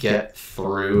get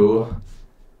through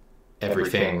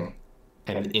everything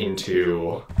and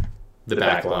into the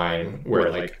back line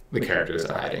where like the characters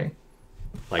are hiding.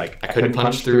 Like I couldn't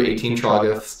punch through 18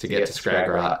 Troggoths to get to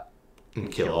Scragrot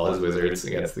and kill all his wizards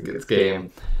against the Goods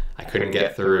game. I couldn't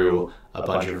get through a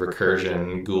bunch of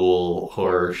recursion, ghoul,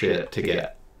 horror shit to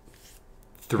get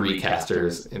 3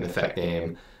 casters in the Fect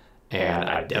game, and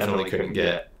I definitely couldn't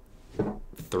get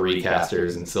 3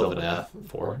 casters in Sylvaneth.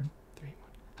 4? 3?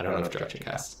 I don't know if Direction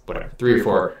casts. Whatever. 3 or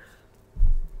 4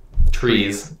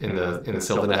 trees in the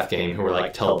Sylvaneth game who were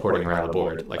like teleporting around the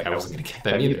board. Like I wasn't gonna get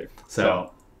them either.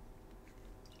 So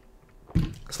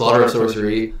Slaughter of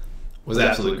Sorcery was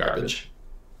absolute garbage.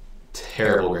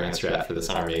 Terrible Grand Strat for this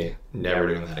army. Never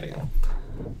doing that again.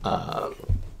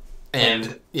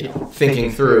 And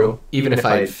thinking through, even if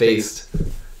I had faced like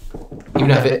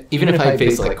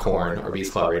Khorne or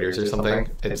Beastclaw Raiders or something,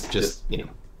 it's just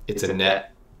it's a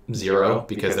net 0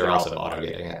 because they're also auto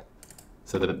getting it.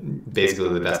 So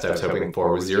basically the best I was hoping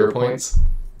for was 0 points,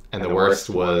 and the worst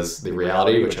was the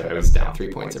reality, which I was down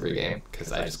 3 points every game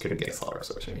because I just couldn't get Slaughter of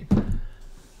Sorcery.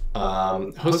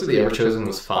 Host of the Everchosen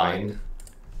was fine.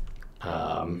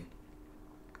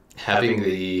 Having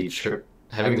the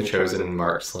Chosen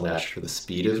mark Slanesh for the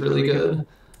speed is really good.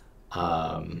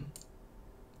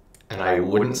 And I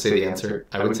wouldn't say the answer.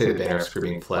 I would say the banner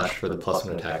screaming flesh for the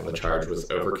 +1 attack on the charge was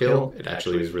overkill. It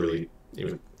actually was really. It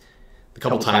was the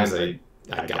couple times I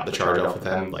got the charge off with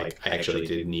him. Like I actually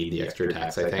did need the extra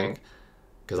attacks. I think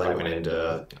because I went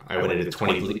into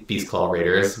 20 Beast Claw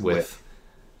Raiders with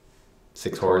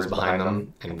 6 horrors behind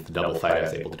them, and with the double fight I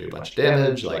was able to do a bunch of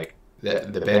damage. Like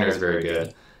the banner is very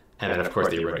good, and then of course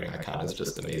the eroding icon is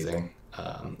just amazing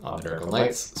on the Nurgle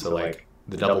Knights. So like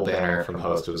the double banner from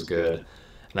Host was good.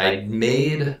 And I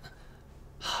made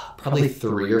probably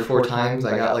 3 or 4 times.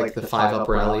 I got like the 5-up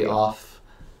rally off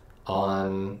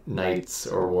on Knights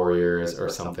or Warriors or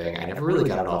something. I never really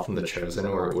got it off on the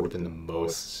Chosen where it would have been the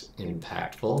most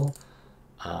impactful.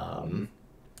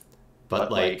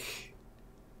 But like,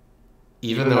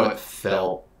 even though it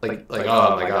felt like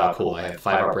oh my god, cool, I had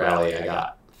 5-up rally, I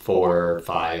got 4 or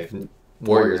 5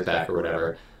 Warriors back or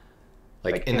whatever.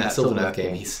 Like, in that Sylvaneth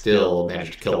game, he still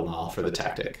managed to kill them all for the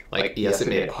tactic. Like, yes, it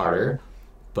made it harder,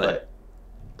 but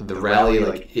the rally,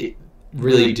 like, it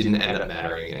really didn't end up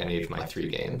mattering in any of my 3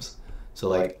 games. So,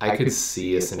 like, I could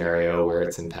see a scenario where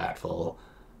it's impactful,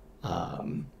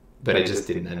 but it just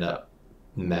didn't end up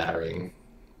mattering,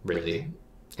 really,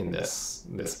 in this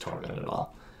tournament at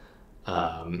all.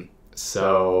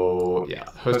 So, yeah,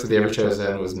 Host of the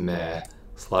Everchosen was meh.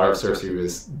 Slaughter of Sorcery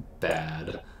was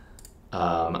bad.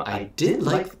 I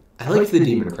liked the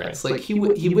Demon Prince. Like, he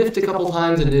whiffed a couple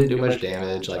times and didn't do much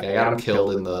damage. Like, I got him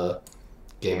killed in the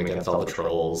game against all the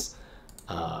trolls.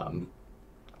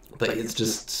 But it's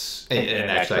just... And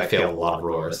actually, I failed a lot of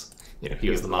roars. You know, he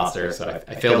was the monster, so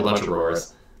I failed a bunch of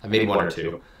roars. I made 1 or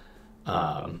 2.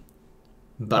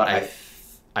 But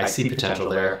I see potential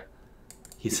there.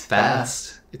 He's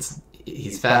fast.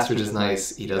 He's fast, which is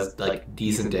nice. He does, like,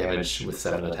 decent damage with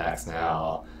 7 attacks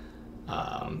now.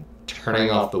 Turning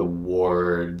off the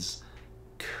wards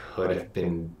could have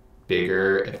been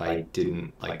bigger if I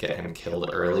didn't like get him killed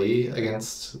early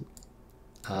against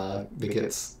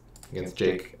against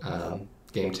Jake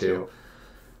game 2.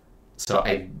 So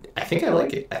I think I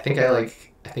like it. I think I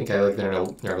like the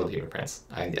Nurgle Demon Prince.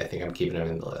 I think I'm keeping him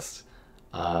in the list.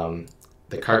 The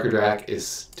Karkadrak is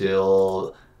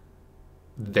still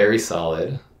very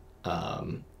solid.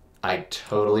 I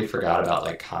totally forgot about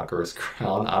like Conqueror's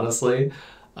Crown, honestly.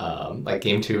 Like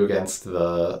game 2 against all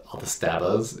the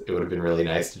Stabas, it would have been really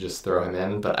nice to just throw him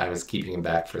in, but I was keeping him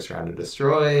back first round to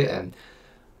destroy, and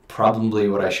probably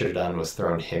what I should have done was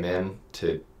thrown him in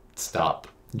to stop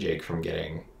Jake from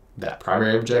getting that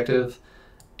primary objective,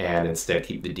 and instead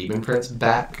keep the Demon Prince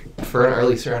back for an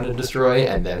early surround to destroy,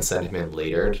 and then send him in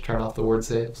later to turn off the ward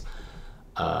saves.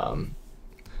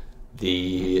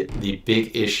 The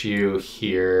big issue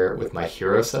here with my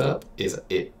hero setup is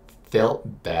it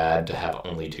felt bad to have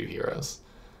only 2 heroes.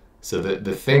 So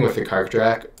the thing with the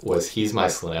Karkadrak was he's my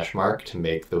Slanesh mark to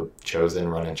make the Chosen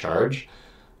run and charge,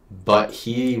 but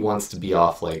he wants to be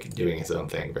off like doing his own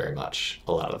thing very much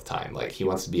a lot of the time. Like he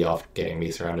wants to be off getting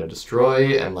me surrounded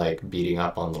destroy and like beating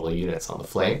up on little units on the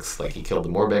flanks. Like he killed the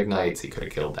Morbeg Knights, he could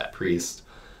have killed that priest.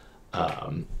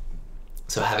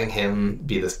 So having him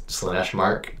be this Slanesh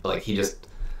mark, like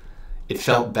it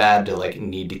felt bad to like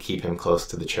need to keep him close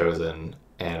to the Chosen,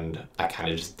 and I kind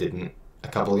of just didn't a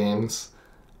couple games,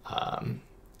 and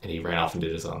he ran off and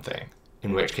did his own thing,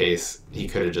 in which case he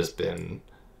could have just been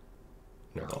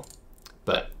Nurgle.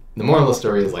 But the moral of the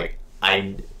story is like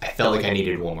I felt like I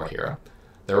needed one more hero.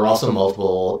 There were also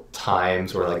multiple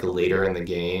times where like later in the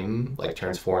game, like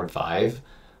turns 4 and 5,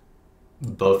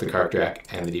 both the Karkadrak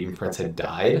and the Demon Prince had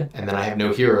died, and then I have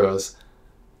no heroes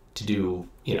to do,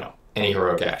 any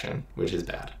heroic action, which is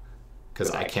bad. Because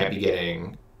I can't be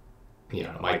getting,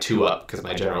 my 2-up, because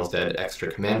my general's dead,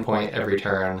 extra command point every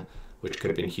turn, which could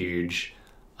have been huge.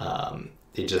 I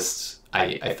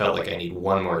felt like I need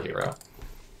one more hero.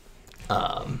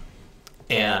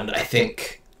 And I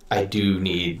think I do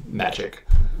need magic.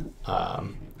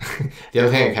 The other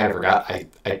thing I kind of forgot,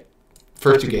 I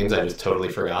first 2 games I just totally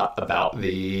forgot about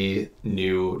the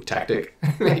new tactic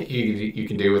you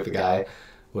can do with the guy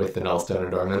with the Nullstone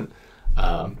Adornment.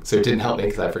 So it didn't help me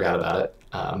because I forgot about it.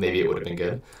 Maybe it would have been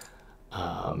good.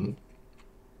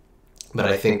 But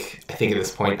I think at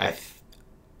this point I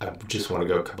just want to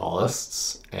go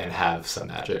Kabbalists and have some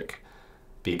magic,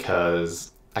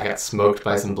 because I got smoked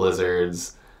by some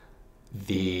blizzards.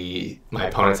 My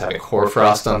opponents having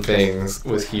Hoarfrost on things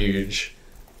was huge.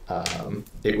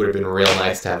 It would have been real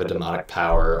nice to have a Demonic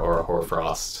Power or a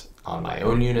Hoarfrost on my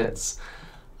own units.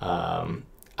 What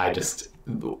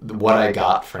I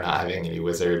got for not having any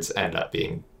wizards ended up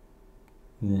being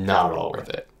not at all worth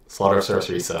it. Slaughter of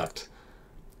Sorcery sucked.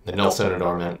 The Nullstone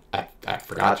Adornment, I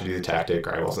forgot to do the tactic,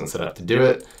 or I wasn't set up to do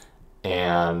it,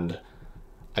 and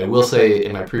I will say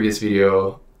in my previous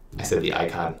video, I said the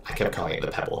icon, I kept calling it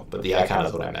the pebble, but the icon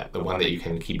is what I meant, the one that you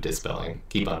can keep dispelling,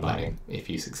 keep unbinding if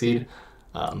you succeed.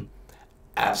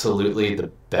 Absolutely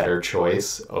the better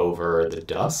choice over the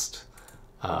dust.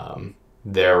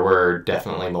 There were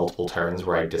definitely multiple turns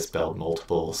where I dispelled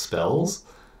multiple spells,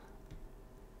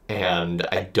 and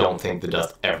I don't think the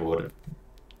dust ever would have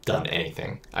done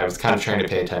anything. I was kind of trying to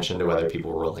pay attention to whether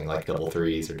people were rolling like double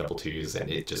threes or double twos,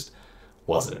 and it just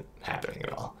wasn't happening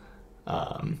at all.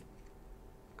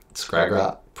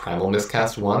 Scraggrot Primal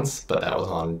miscast once, but that was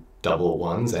on double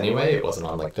ones anyway. It wasn't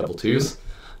on like double twos.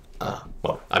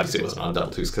 Well, obviously it wasn't on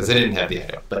double twos because it didn't have the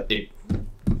item, but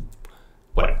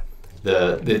whatever.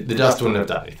 The dust wouldn't have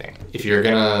done anything. I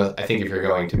think if you're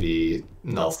going to be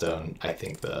Nullstone, I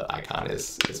think the icon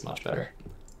is much better.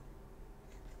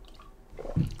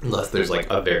 Unless there's like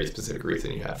a very specific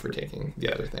reason you have for taking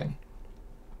the other thing.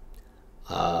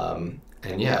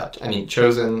 And yeah, I mean,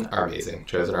 Chosen are amazing.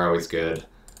 Chosen are always good.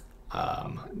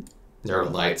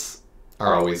 Neural Knights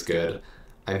are always good.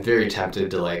 I'm very tempted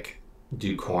to like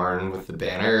do Corn with the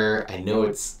banner. I know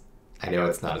it's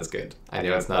not as good. I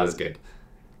know it's not as good.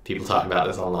 People talk about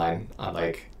this online on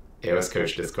like AOS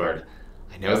Coach Discord.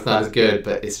 I know it's not as good,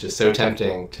 but it's just so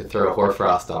tempting to throw a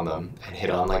Hoarfrost on them and hit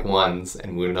on like ones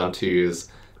and wound on twos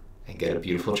and get a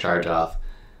beautiful charge off.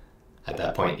 At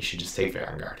that point, you should just take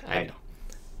Varangard. I know.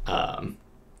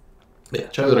 Yeah,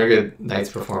 Chosen are good. Knights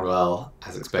performed well,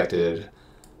 as expected.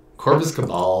 Corvus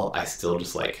Cabal, I still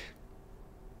just like...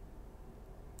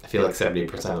 I feel like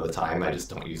 70% of the time I just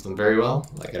don't use them very well.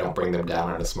 Like I don't bring them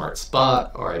down in a smart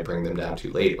spot, or I bring them down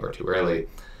too late or too early.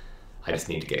 I just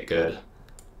need to get good.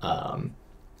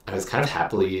 I was kind of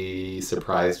happily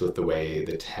surprised with the way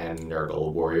the 10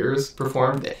 Nurgle Warriors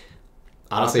performed.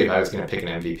 Honestly, if I was going to pick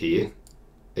an MVP,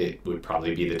 it would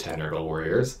probably be the 10 Nurgle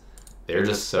Warriors. They're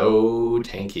just so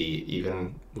tanky,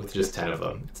 even with just 10 of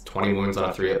them. It's 20 wounds on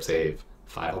a 3-up save,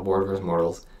 5 aboard versus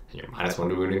mortals, and you're -1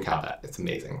 to wound in combat. It's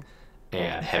amazing.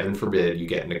 And heaven forbid you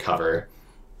get into cover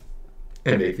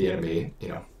and make the enemy,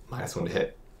 -1 to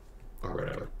hit or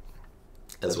whatever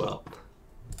as well.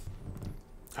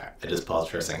 Alright, I just paused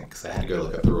for a second because I had to go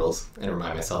look up the rules and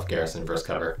remind myself Garrison versus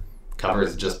cover. Cover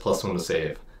is just +1 to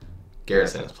save.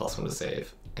 Garrison is +1 to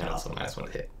save and also -1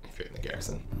 to hit if you're in the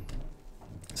Garrison.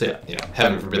 So yeah,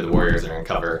 heaven forbid the Warriors are in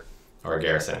cover or a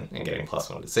Garrison and getting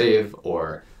 +1 to save,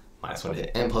 or -1 to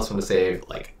hit and +1 to save.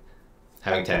 Like,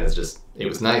 having 10 is just, it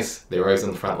was nice. They were always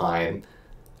on the front line.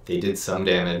 They did some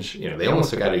damage. They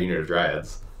almost took out a unit of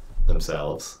Dryads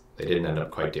themselves. They didn't end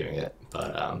up quite doing it,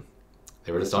 but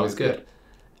they were just always good.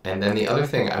 And then the other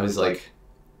thing, the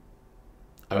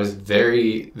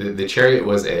Chariot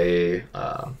was a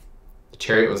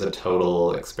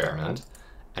total experiment,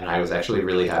 and I was actually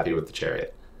really happy with the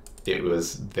Chariot. It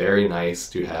was very nice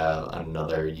to have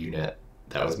another unit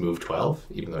that was move 12,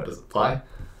 even though it doesn't fly.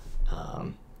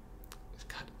 God,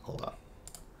 hold on.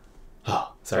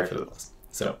 Oh, sorry for the buzz.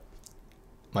 So,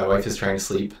 my wife is trying to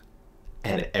sleep,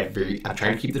 and I'm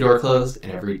trying to keep the door closed,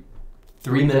 and every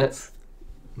 3 minutes,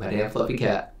 my damn fluffy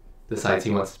cat decides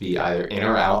he wants to be either in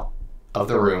or out of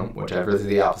the room, whichever is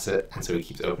the opposite, and so he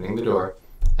keeps opening the door.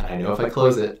 And I know if I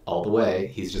close it all the way,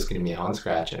 he's just going to meow and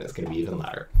scratch, and it's going to be even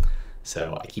louder.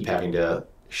 So I keep having to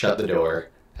shut the door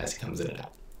as he comes in and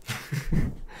out.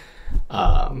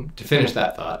 To finish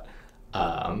that thought,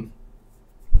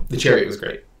 the Chariot was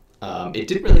great. It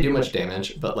didn't really do much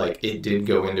damage, but like it did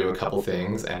go into a couple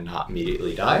things and not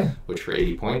immediately die, which for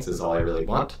 80 points is all I really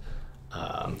want.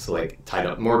 So like tied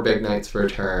up more Big Knights for a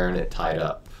turn, it tied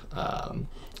up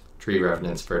Tree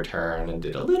Revenants for a turn and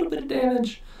did a little bit of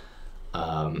damage.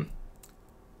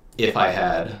 If I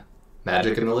had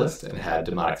magic in the list and had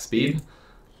demonic speed,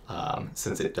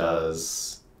 since it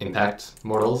does impact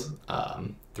mortals,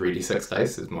 3d6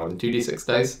 dice is more than 2d6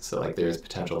 dice, so like there's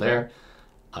potential there.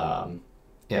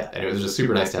 Yeah, and it was just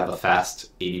super nice to have a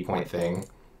fast 80-point thing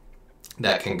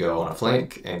that can go on a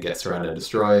flank and get surround and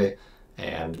destroy,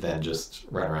 and then just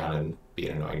run around and be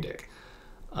an annoying dick.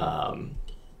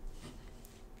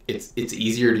 It's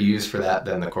easier to use for that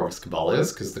than the Corvus Cabal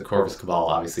is, because the Corvus Cabal,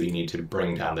 obviously, you need to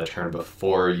bring down the turn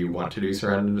before you want to do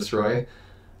Surround and Destroy,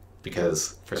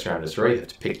 because for Surround and Destroy, you have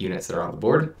to pick units that are on the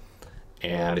board,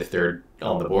 and if they're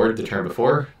on the board the turn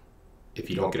before, if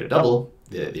you don't get a double,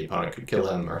 the opponent could kill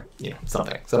him, or,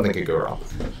 something could go wrong.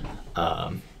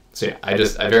 So yeah, I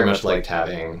very much liked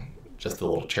having just the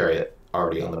little Chariot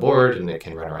already on the board, and it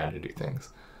can run around and do things.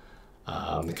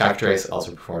 The Cockatrice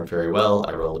also performed very well.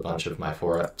 I rolled a bunch of my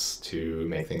 4-ups to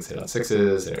make things hit on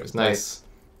 6s, and it was nice.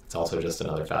 It's also just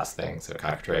another fast thing, so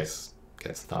Cockatrice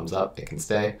gets a thumbs up, it can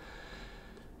stay.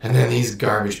 And then these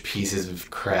garbage pieces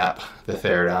of crap, the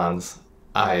Theridons.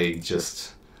 I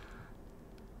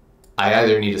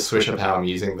either need to switch up how I'm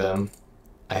using them.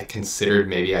 I considered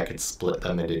maybe I could split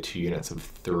them into 2 units of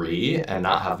 3 and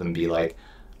not have them be like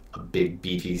a big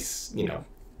beefy,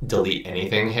 delete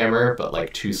anything hammer, but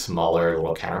like 2 smaller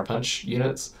little counterpunch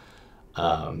units.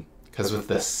 Because with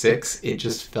the 6, it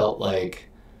just felt like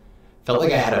I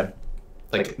had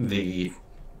the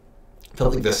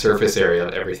surface area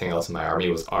of everything else in my army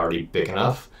was already big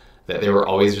enough that they were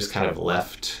always just kind of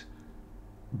left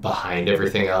behind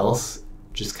everything else,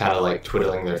 just kind of like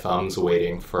twiddling their thumbs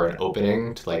waiting for an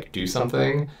opening to like do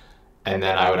something, and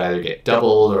then I would either get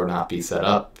doubled or not be set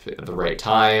up at the right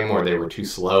time, or they were too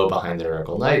slow behind their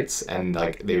Nurgle Knights and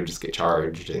like they would just get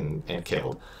charged and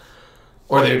killed,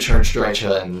 or they would charge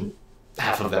Drycha and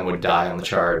half of them would die on the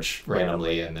charge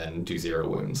randomly and then do 0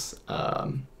 wounds.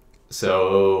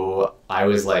 So I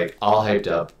was like all hyped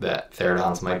up that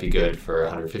Therodons might be good for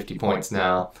 150 points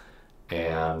now,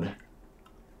 and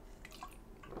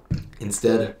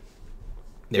instead,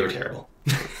 they were terrible.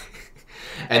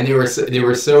 And they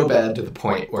were so bad to the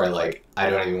point where like I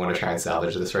don't even want to try and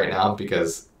salvage this right now,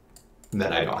 because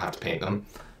then I don't have to paint them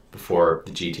before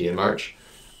the GT in March.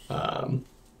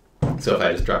 So if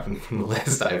I just drop them from the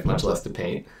list, I have much less to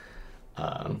paint.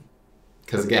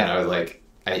 Because again, I was like,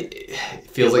 it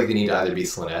feels like they need to either be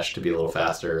Slaanesh to be a little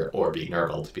faster or be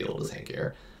Nurgle to be a little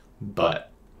tankier.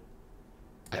 But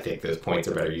I think those points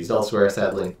are better used elsewhere,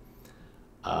 sadly.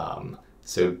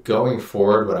 So going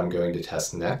forward, what I'm going to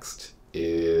test next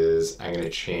is I'm going to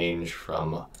change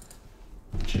from,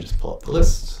 I should just pull up the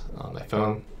list on my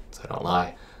phone so I don't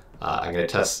lie. I'm going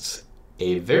to test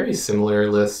a very similar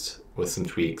list with some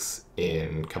tweaks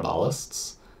in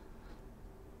Kabbalists.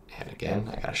 And again,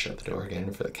 I gotta shut the door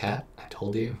again for the cat, I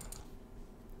told you.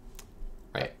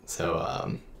 Right, so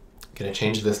I'm gonna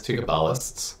change this to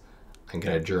Kabbalists. I'm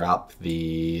gonna drop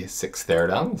the 6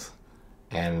 Therodons,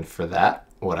 and for that,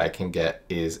 what I can get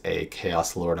is a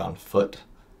Chaos Lord on foot,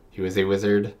 who is a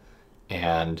wizard,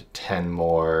 and 10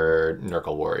 more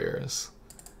Nurgle Warriors.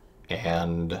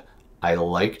 And I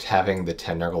liked having the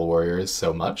 10 Nurgle Warriors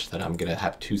so much that I'm gonna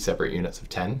have 2 separate units of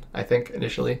 10, I think,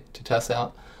 initially, to test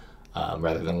out.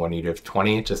 Rather than 1 unit of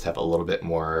 20, just have a little bit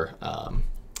more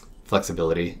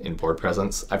flexibility in board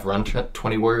presence. I've run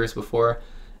 20 warriors before,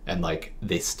 and like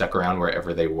they stuck around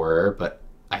wherever they were, but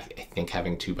I think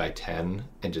having 2x10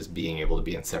 and just being able to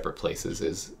be in separate places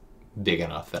is big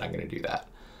enough that I'm going to do that.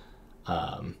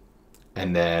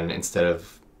 And then instead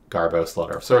of Garbo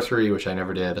Slaughter of Sorcery, which I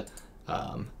never did,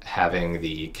 having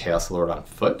the Chaos Lord on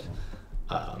foot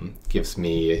gives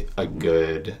me a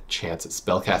good chance at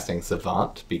spellcasting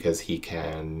Savant, because he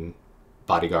can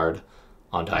bodyguard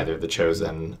onto either the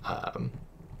Chosen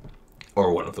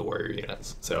or one of the warrior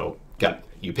units. So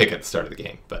you pick at the start of the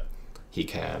game, but he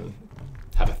can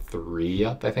have a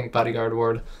 3-up, I think, bodyguard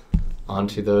ward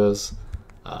onto those,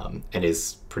 and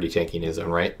is pretty tanky in his own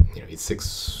right. You know, he's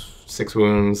 6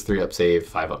 wounds, 3-up save,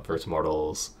 5-up versus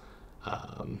mortals.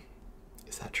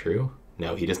 Is that true?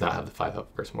 No, he does not have the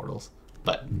 5-up versus mortals.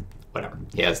 But whatever,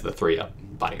 he has the 3-up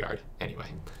bodyguard anyway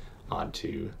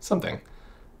onto something.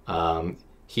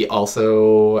 He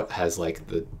also has like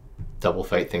the double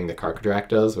fight thing that Karkadrak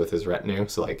does with his retinue.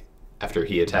 So like after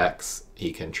he attacks,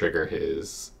 he can trigger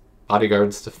his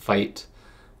bodyguards to fight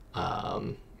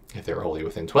if they're wholly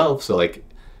within 12. So like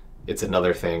it's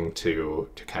another thing to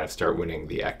kind of start winning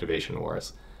the activation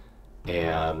wars.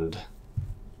 And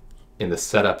in the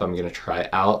setup, I'm going to try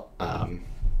out.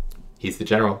 He's the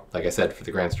general, like I said, for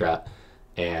the Grand Strat,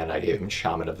 and I gave him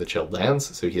Shaman of the Chilled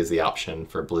Lands, so he has the option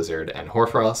for Blizzard and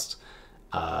Hoarfrost.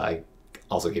 I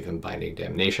also gave him Binding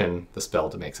Damnation, the spell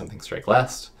to make something strike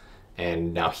last,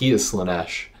 and now he is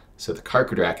Slaanesh, so the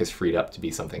Karkadrak is freed up to be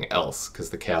something else,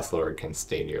 because the Chaos Lord can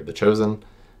stay near the Chosen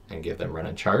and give them run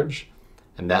and charge,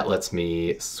 and that lets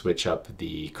me switch up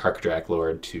the Karkadrak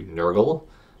Lord to Nurgle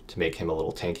to make him a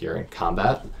little tankier in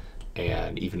combat,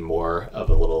 and even more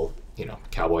of a little,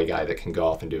 cowboy guy that can go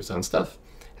off and do his own stuff.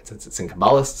 And since it's in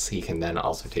Kabbalists, he can then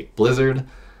also take Blizzard.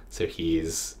 So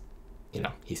he's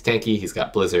tanky, he's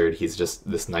got Blizzard, he's just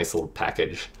this nice little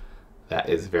package that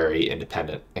is very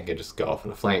independent and can just go off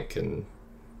on a flank and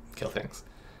kill things.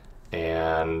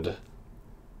 And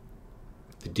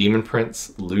the Demon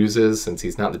Prince loses, since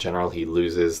he's not the general, he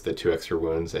loses the 2 extra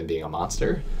wounds and being a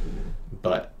monster.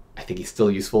 But I think he's still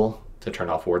useful to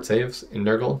turn off ward saves in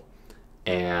Nurgle.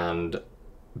 And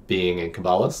being in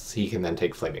Kabbalists, he can then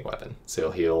take Flaming Weapon.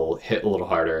 So he'll hit a little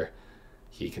harder.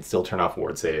 He can still turn off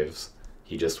ward saves.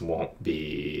 He just won't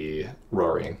be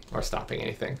roaring or stopping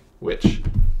anything, which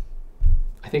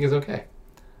I think is okay.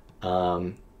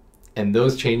 And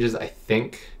those changes, I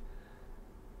think,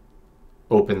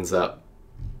 opens up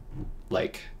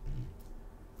like,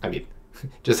 I mean,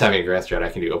 just having a Grand Strat I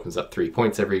can do opens up 3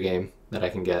 points every game that I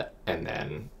can get, and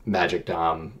then Magic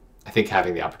Dom, I think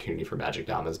having the opportunity for Magic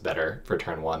Dom is better for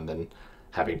turn 1 than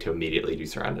having to immediately do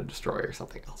Surround and Destroy or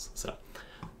something else. So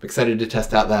I'm excited to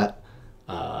test out that.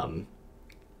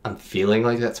 I'm feeling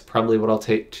like that's probably what I'll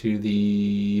take to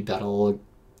the Battle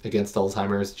Against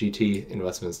Alzheimer's GT in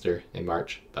Westminster in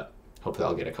March, but hopefully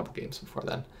I'll get a couple games before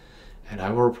then, and I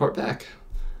will report back.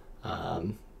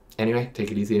 Anyway,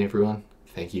 take it easy, everyone.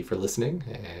 Thank you for listening,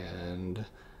 and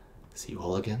see you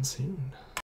all again soon.